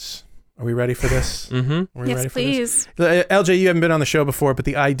Answers. Are we ready for this? Mm-hmm. Are we ready Yes, for this? please. LJ, you haven't been on the show before, but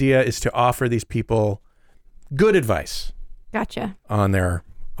the idea is to offer these people good advice Gotcha. on their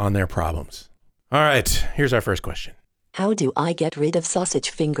problems. All right, here's our first question. How do I get rid of sausage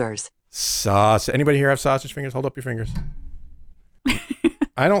fingers? Anybody here have sausage fingers? Hold up your fingers.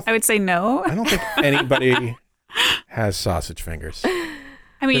 I would say no. don't think anybody has sausage fingers.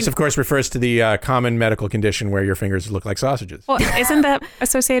 I mean, This, of course, refers to the common medical condition where your fingers look like sausages. well, isn't that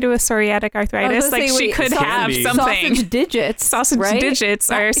associated with psoriatic arthritis? gonna Like say, she wait, could can have be. something. Sausage digits. Sausage right?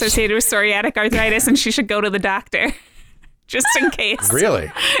 digits are associated with psoriatic arthritis, and she should go to the doctor just in case. Really?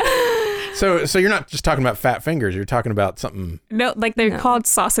 So you're not just talking about fat fingers. You're talking about something. No, like they're No. called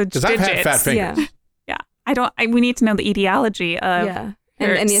sausage Because digits. I've had fat fingers. Yeah. Yeah. We need to know the etiology of Yeah.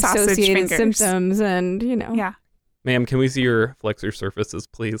 her And the sausage associated fingers. symptoms and, Yeah. Ma'am, can we see your flexor surfaces,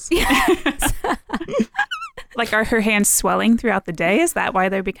 please? Like, are her hands swelling throughout the day? Is that why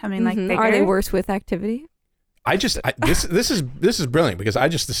they're becoming like Mhm. bigger? Are they worse with activity? This is brilliant because I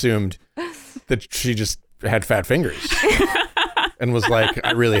just assumed that she just had fat fingers and was like,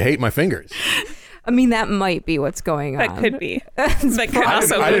 I really hate my fingers. I mean, that might be what's going on. That could be. It's That could I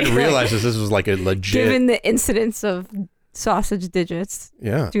also didn't, I be. didn't realize this was like a legit. Given the incidence of sausage digits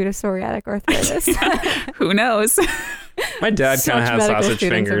Yeah. due to psoriatic arthritis. Who knows? My dad Such kind of has medical sausage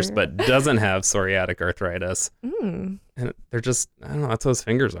students fingers, are- but doesn't have psoriatic arthritis. Mm. And they're just, I don't know, that's what his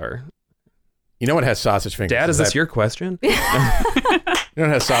fingers are. You know what has sausage fingers? Dad, is this that- your question? You know what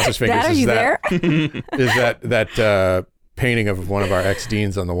has sausage fingers? Dad, are is you that, there? Is that painting of one of our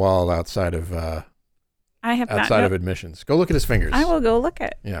ex-deans on the wall outside of I have outside not. of admissions? Go look at his fingers. I will go look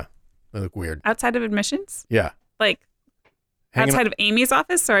at Yeah, they look weird. outside of admissions, Yeah, like Hanging outside of Amy's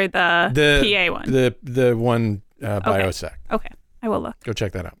office or the PA one. the one by Okay. OSAC. Okay, I will look. Go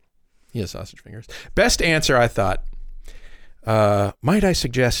check that out. He has sausage fingers. Best answer, I thought. Might I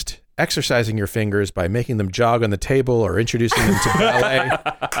suggest exercising your fingers by making them jog on the table or introducing them to ballet?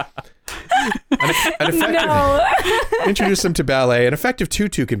 An effective, introduce them to ballet. An effective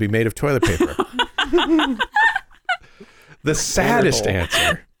tutu can be made of toilet paper. The saddest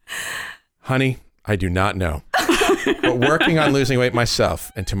answer. Honey, I do not know. But working on losing weight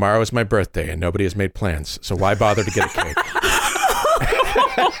myself, and tomorrow is my birthday, and nobody has made plans, so why bother to get a cake?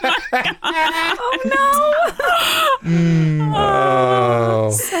 Oh,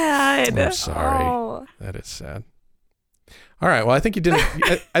 Sad. I'm sorry. Oh. That is sad. All right. Well, I think you did.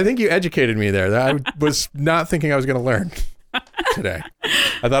 I think you educated me there. I was not thinking I was going to learn today.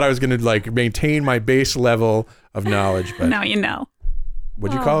 I thought I was going to like maintain my base level of knowledge, but Now you know.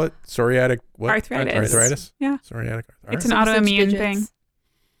 what'd you call it? Psoriatic what? Arthritis. Arthritis. Yeah. Psoriatic. It's Arthritis. an Sausage autoimmune digits. thing.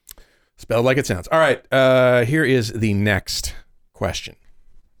 Spelled like it sounds. All right. Here is the next question.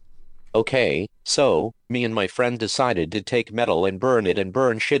 Okay, so, me and my friend decided to take metal and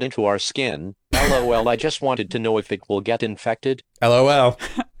burn shit into our skin. LOL, I just wanted to know if it will get infected. LOL.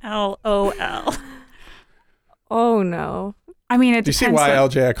 LOL. Oh, no. I mean, it Do you see depends why, on,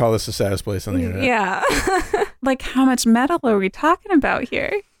 LJ, I call this the saddest place on the internet? Yeah. like, how much metal are we talking about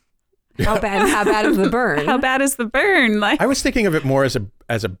here? How bad is the burn? How bad is the burn? Like, I was thinking of it more as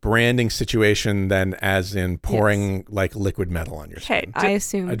a branding situation than as in pouring like liquid metal on your okay, skin. I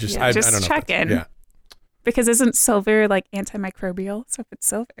assume. I just, yeah. I Just don't know. if check that's- in. Yeah. because isn't silver like antimicrobial? So if it's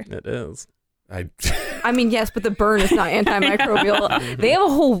silver, It is. I mean, yes, but the burn is not antimicrobial. They have a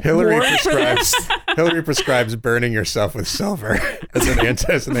whole Hillary word for prescribes this. Hillary prescribes burning yourself with silver as an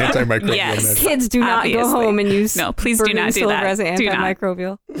antimicrobial Yes. measure. Kids do not go Obviously. home and use No, please do burning not do silver that. as an Do not.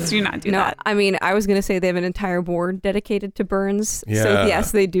 antimicrobial. do not do No, that. I mean, I was going to say they have an entire ward dedicated to burns. Yeah. So,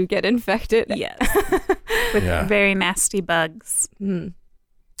 yes, they do get infected. Yes, with Yeah. very nasty bugs. Mm.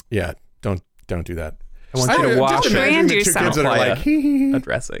 Yeah, don't do that. I want you to wash just it. imagine Brand the two yourself. kids that are Apply like, hee, hee, hee. A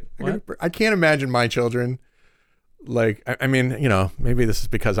dressing. What? I can't imagine my children. Like, I mean, you know, maybe this is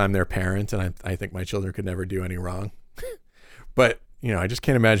because I'm their parent and I think my children could never do any wrong. But, you know, I just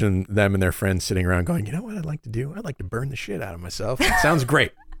can't imagine them and their friends sitting around going, you know what I'd like to do? I'd like to burn the shit out of myself. It sounds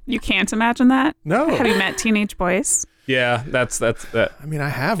great. You can't imagine that. No. Have you met teenage boys? Yeah, that's that. I mean, I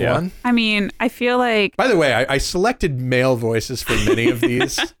have Yeah. one. I mean, I feel like By the way, I selected male voices for many of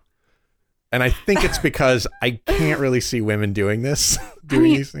these. And I think it's because I can't really see women doing this,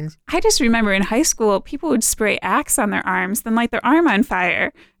 doing these things. I just remember in high school, people would spray Axe on their arms, then light their arm on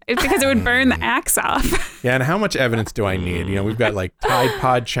fire because it would burn the Axe off. Yeah, and how much evidence do I need? You know, we've got like Tide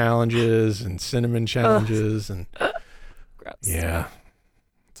Pod challenges and cinnamon challenges and Gross. yeah.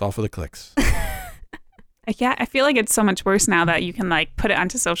 It's all for the clicks. I Yeah, I feel like it's so much worse now that you can like put it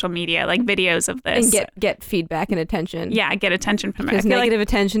onto social media, like videos of this. And get feedback and attention. Yeah, get attention from it. Because I feel negative like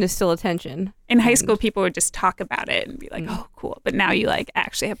attention is still attention. in high school, people would just talk about it and be like, oh, cool. But now you like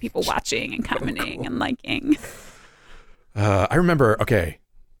actually have people watching and commenting and liking. I remember, okay,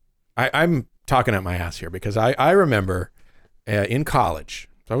 I'm talking out my ass here because I remember in college,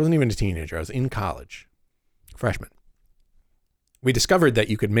 so I wasn't even a teenager, I was in college, freshman. We discovered that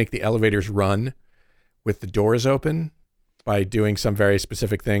you could make the elevators run with the doors open by doing some very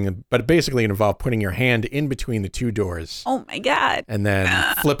specific thing, but basically it involved putting your hand in between the two doors. Oh my God. And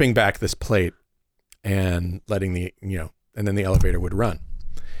then flipping back this plate and letting and then the elevator would run.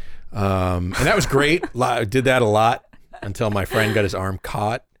 And that was great. I did that a lot until my friend got his arm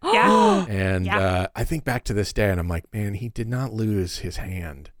caught. Yeah. And I think back to this day and I'm like, man, he did not lose his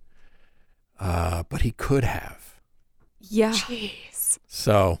hand, but he could have. Yeah. Jeez.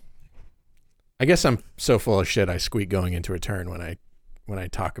 So I guess I'm so full of shit I squeak going into a turn when I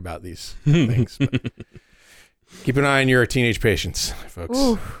talk about these things. But keep an eye on your teenage patients, folks.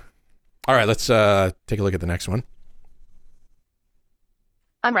 Ooh. All right, let's take a look at the next one.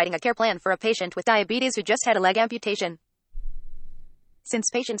 I'm writing a care plan for a patient with diabetes who just had a leg amputation.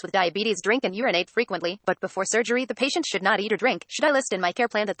 Since patients with diabetes drink and urinate frequently, but before surgery the patient should not eat or drink, should I list in my care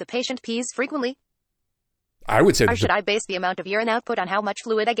plan that the patient pees frequently? I would say or should I base the amount of urine output on how much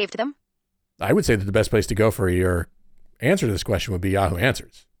fluid I gave to them? I would say that the best place to go for your answer to this question would be Yahoo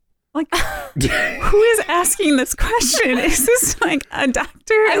Answers. Like, who is asking this question? Is this like a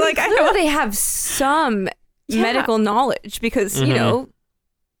doctor? I know they have some medical knowledge because, you know,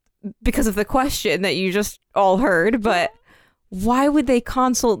 because of the question that you just all heard, but why would they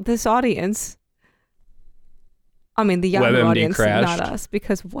consult this audience? I mean, the Yahoo WebMD audience, crashed. not us,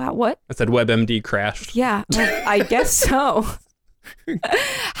 because wow, what? I said WebMD crashed. Yeah, I guess so.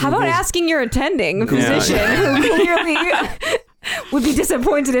 How about asking your attending physician who clearly would be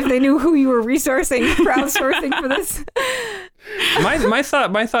disappointed if they knew who you were crowdsourcing for this? My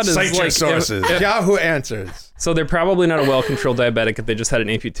thought is cite your sources. Yahoo Answers. So they're probably not a well-controlled diabetic if they just had an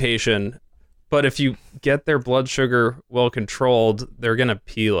amputation, but if you get their blood sugar well controlled, they're gonna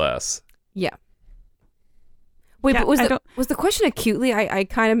pee less. Yeah. Wait, but was the question acutely? I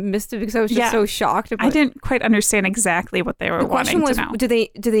kind of missed it because I was just so shocked. I didn't quite understand exactly what they were wanting to know. Do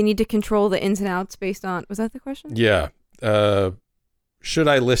they need to control the ins and outs based on? Was that the question? Yeah. Should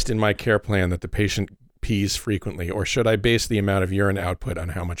I list in my care plan that the patient pees frequently, or should I base the amount of urine output on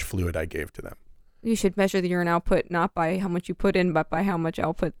how much fluid I gave to them? You should measure the urine output not by how much you put in, but by how much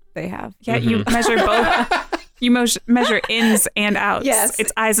output they have. Yeah, you measure both. You measure ins and outs. Yes.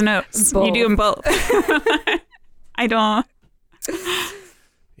 It's eyes and O's. Both. You do them both. I don't.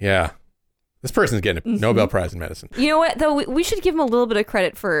 Yeah. This person's getting a Nobel Prize in medicine. You know what, though? We should give them a little bit of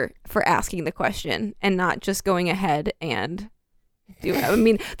credit for asking the question and not just going ahead and do it. I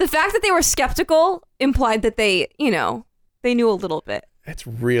mean, the fact that they were skeptical implied that they knew a little bit. That's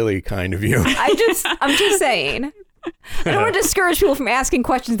really kind of you. I'm just saying. I don't want to discourage people from asking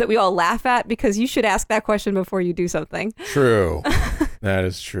questions that we all laugh at, because you should ask that question before you do something. True. That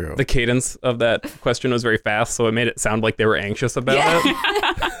is true. The cadence of that question was very fast, so it made it sound like they were anxious about it.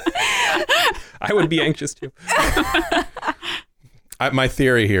 I would be anxious too. My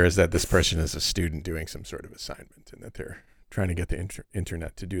theory here is that this person is a student doing some sort of assignment and that they're trying to get the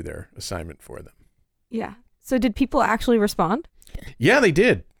internet to do their assignment for them. Yeah. So did people actually respond? Yeah, they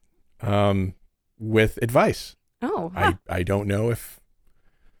did. With advice. Oh. I don't know if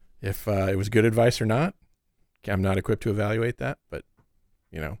it was good advice or not. I'm not equipped to evaluate that, but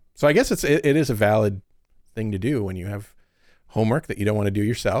so I guess it is a valid thing to do when you have homework that you don't want to do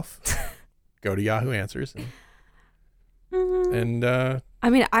yourself. Go to Yahoo Answers and I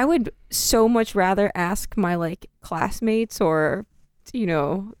mean, I would so much rather ask my classmates or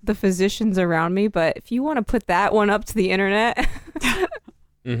the physicians around me, but if you want to put that one up to the internet.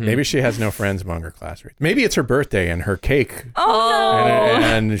 Maybe she has no friends among her classmates. Maybe it's her birthday and her cake. Oh no!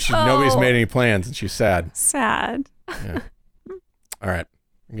 And nobody's made any plans, and she's sad. Sad. Yeah. All right,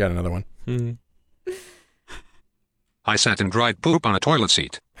 we got another one. I sat in dried poop on a toilet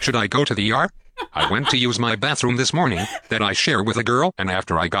seat. Should I go to the ER? I went to use my bathroom this morning that I share with a girl, and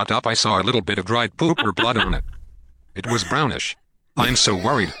after I got up I saw a little bit of dried poop or blood on it. It was brownish. I'm so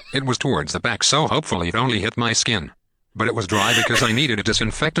worried. It was towards the back, so hopefully it only hit my skin. But it was dry because I needed a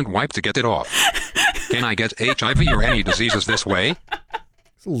disinfectant wipe to get it off. Can I get HIV or any diseases this way?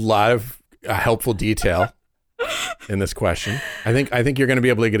 There's a lot of helpful detail in this question. I think you're going to be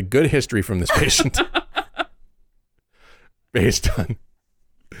able to get a good history from this patient based on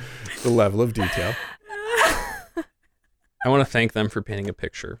the level of detail. I want to thank them for painting a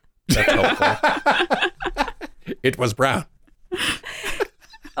picture. That's helpful. It was brown.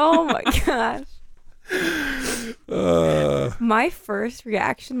 Oh my gosh. My first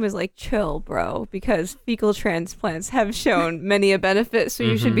reaction was like, chill, bro, because fecal transplants have shown many a benefit, so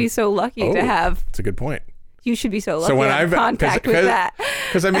you should be so lucky to have. That's a good point. You should be so lucky So when to have contact with that.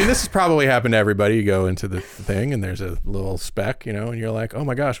 Because, I mean, this has probably happened to everybody. You go into the thing and there's a little speck, you know, and you're like, oh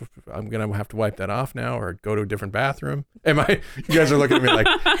my gosh, I'm going to have to wipe that off now or go to a different bathroom. You guys are looking at me like,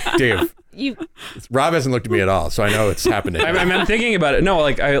 Dave, Rob hasn't looked at me at all, so I know it's happened to him. I'm thinking about it. No,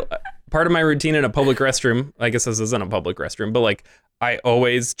 like part of my routine in a public restroom, I guess this isn't a public restroom, but like I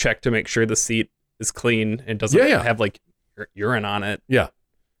always check to make sure the seat is clean and doesn't have like urine on it. Yeah.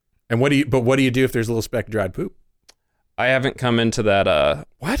 And what do you do if there's a little speck of dried poop? I haven't come into that.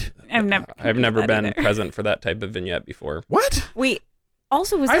 What? I've never been present for that type of vignette before. What? Wait.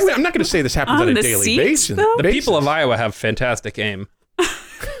 Also, was I'm not going to say this happens on a daily basis. The people of Iowa have fantastic aim.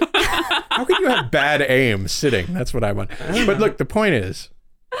 How can you have bad aim sitting? That's what I want. But look, the point is,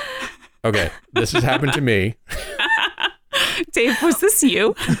 okay, this has happened to me. Dave, was this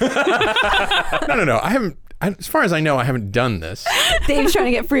you? No. I haven't. As far as I know, I haven't done this. Dave's trying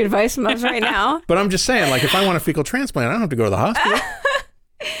to get free advice from us right now. But I'm just saying, like, if I want a fecal transplant, I don't have to go to the hospital.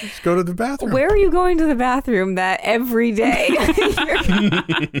 Just go to the bathroom. Where are you going to the bathroom that every day?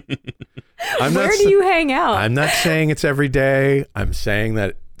 Where do you hang out? I'm not saying it's every day. I'm saying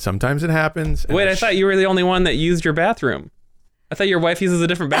that sometimes it happens. Wait, I thought you were the only one that used your bathroom. I thought your wife uses a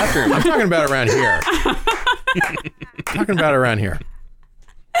different bathroom. I'm talking about around here.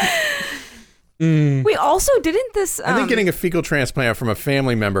 We also didn't this. I think getting a fecal transplant from a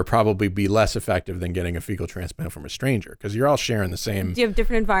family member probably be less effective than getting a fecal transplant from a stranger because you're all sharing the same. Do you have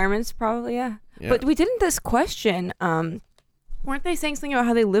different environments? Probably, yeah. But we didn't this question. Weren't they saying something about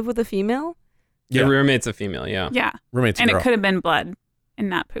how they live with a female? Yeah, your roommate's a female. Yeah. Yeah. Roommate's a and girl. It could have been blood and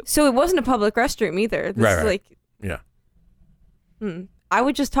not poop. So it wasn't a public restroom either. This is like. Yeah. I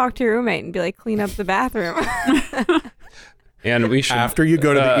would just talk to your roommate and be like, clean up the bathroom. And we should after you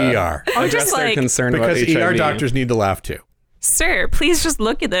go to the ER. Address their concern because about HIV. ER doctors need to laugh too. Sir, please just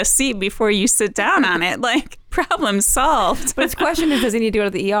look at the seat before you sit down on it. Like, problem solved. But his question is, does he need to go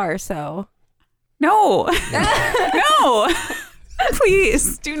to the ER? So, no, no,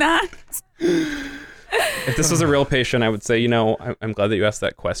 please do not. If this was a real patient, I would say, I'm glad that you asked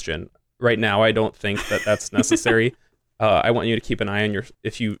that question. Right now, I don't think that that's necessary. I want you to keep an eye on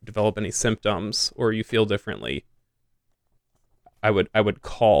if you develop any symptoms or you feel differently. I would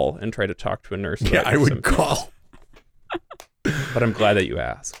call and try to talk to a nurse. Yeah, I would call. But I'm glad that you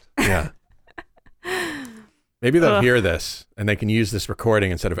asked. Yeah. Maybe they'll hear this and they can use this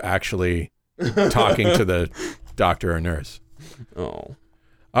recording instead of actually talking to the doctor or nurse. Oh.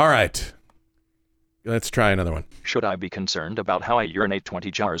 All right. Let's try another one. Should I be concerned about how I urinate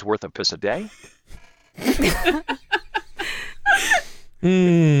 20 jars worth of piss a day?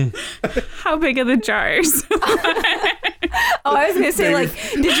 How big are the jars? I was gonna say,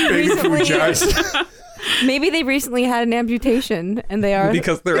 did you recently? Maybe they recently had an amputation, and they are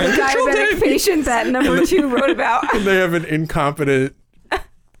because they're the diabetic patient that number 2 wrote about. And they have an incompetent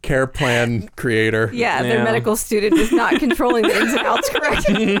care plan creator. Yeah, their medical student is not controlling the ins and outs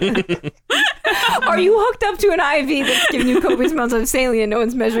correctly. Are you hooked up to an IV that's giving you copious amounts of saline and no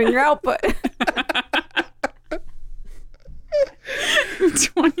one's measuring your output?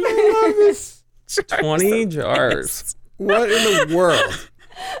 20 jars. What in the world?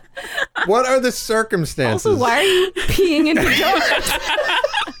 What are the circumstances? Also, why are you peeing into jars?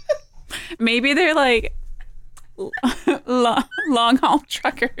 Maybe they're like long haul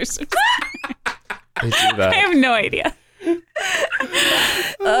truckers. They do that. I have no idea.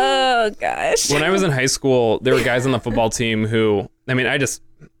 Oh gosh. When I was in high school, there were guys on the football team who, I just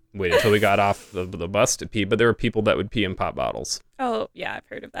waited until we got off the bus to pee, but there were people that would pee in pop bottles. Oh yeah, I've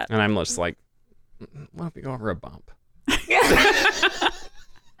heard of that. And I'm just like, why don't we go over a bump?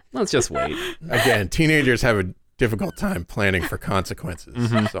 Let's just wait. Again, teenagers have a difficult time planning for consequences.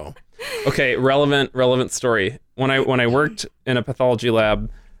 Mm-hmm. So, okay, relevant story. When I worked in a pathology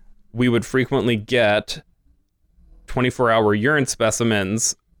lab, we would frequently get 24-hour urine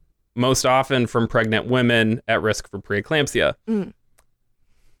specimens, most often from pregnant women at risk for preeclampsia. Mm.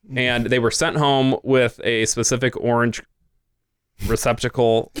 And they were sent home with a specific orange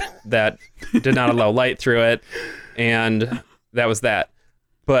receptacle that did not allow light through it, and that was that.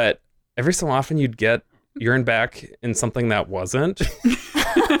 But every so often you'd get urine back in something that wasn't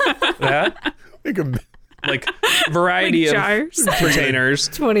that. Like variety of jars? containers.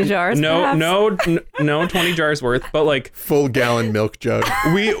 20 jars. No 20 jars worth, but like full gallon milk jug.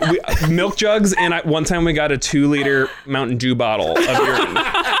 We milk jugs, and one time we got a 2-liter Mountain Dew bottle of urine.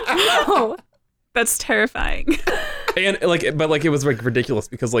 No. That's terrifying. And but it was like ridiculous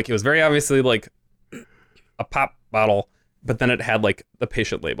because like it was very obviously like a pop bottle, but then it had like the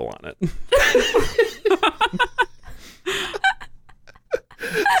patient label on it.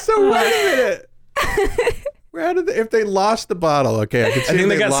 So wait a minute. How did if they lost the bottle? Okay, I think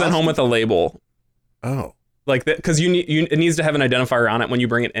they got sent home with a label. Oh, like that because it needs to have an identifier on it when you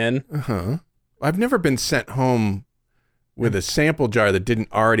bring it in. I've never been sent home with a sample jar that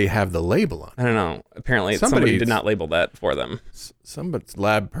didn't already have the label on. I don't know. Apparently, somebody did not label that for them. Some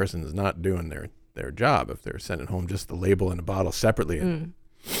lab person is not doing their job if they're sending home just the label and a bottle separately.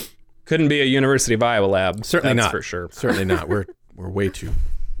 Couldn't be a University of Iowa lab. Certainly that's not for sure. Certainly not. We're way too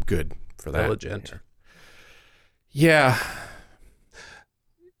good for that. Diligent. Yeah.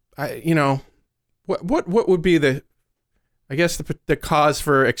 What would be the cause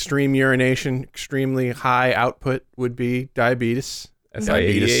for extreme urination, extremely high output would be diabetes.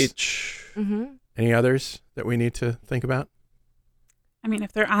 SIADH. Any others that we need to think about? I mean,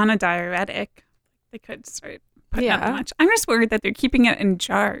 if they're on a diuretic, they could start putting out that much. I'm just worried that they're keeping it in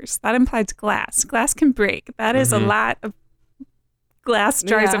jars. That implies glass. Glass can break. That is a lot of glass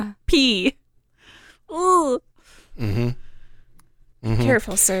jars of pee. Ooh.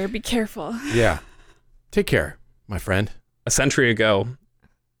 Careful, sir. Be careful. Yeah. Take care, my friend. A century ago,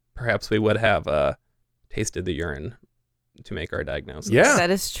 perhaps we would have tasted the urine to make our diagnosis. Yeah.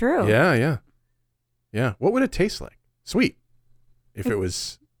 That is true. Yeah. What would it taste like? Sweet. If it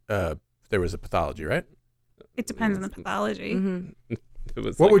was, there was a pathology, right? It depends on the pathology.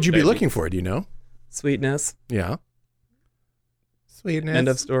 What would you be looking for? Do you know? Sweetness. Yeah. Sweetness. End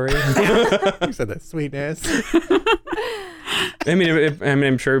of story. You said that. Sweetness. I mean,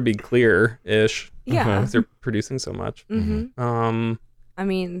 I'm sure it'd be clear-ish. Yeah. Because they're producing so much. I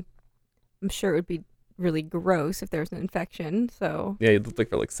mean, I'm sure it would be really gross if there was an infection. So yeah, you'd look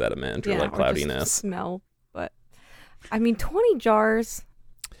for like sediment or like cloudiness. Or just smell. But I mean, 20 jars.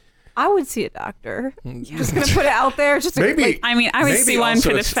 I would see a doctor. Just gonna put it out there. Just maybe. I would see one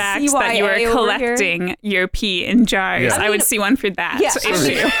for the fact that you are collecting your pee in jars. I would see one for that. Yeah,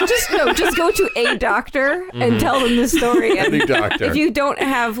 just go to a doctor and tell them the story. And Any doctor. If you don't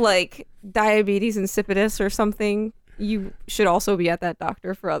have like diabetes insipidus or something, you should also be at that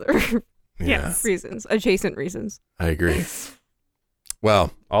doctor for other reasons, adjacent reasons. I agree.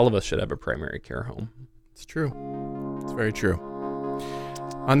 Well, all of us should have a primary care home. It's true. It's very true.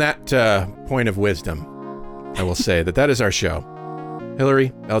 On that point of wisdom, I will say that is our show. Hillary,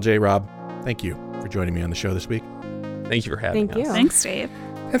 LJ, Rob, thank you for joining me on the show this week. Thank you for having us. Thanks, Dave.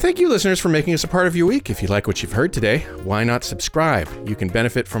 And thank you, listeners, for making us a part of your week. If you like what you've heard today, why not subscribe? You can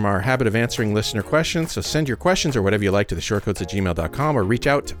benefit from our habit of answering listener questions, so send your questions or whatever you like to the shortcoats@gmail.com or reach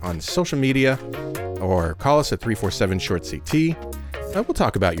out on social media or call us at 347-SHORT-CT. We'll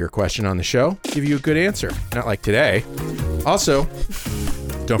talk about your question on the show, give you a good answer, not like today. Also,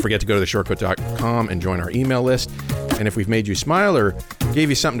 don't forget to go to theshortcoat.com and join our email list. And if we've made you smile or gave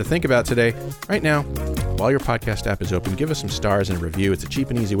you something to think about today, right now, while your podcast app is open, give us some stars and a review. It's a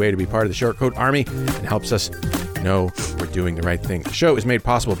cheap and easy way to be part of the Shortcoat Army and helps us know we're doing the right thing. The show is made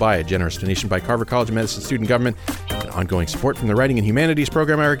possible by a generous donation by Carver College of Medicine student government and ongoing support from the Writing and Humanities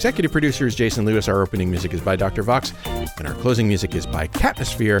program. Our executive producer is Jason Lewis. Our opening music is by Dr. Vox. And our closing music is by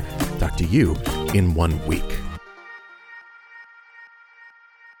Catmosphere. Talk to you in 1 week.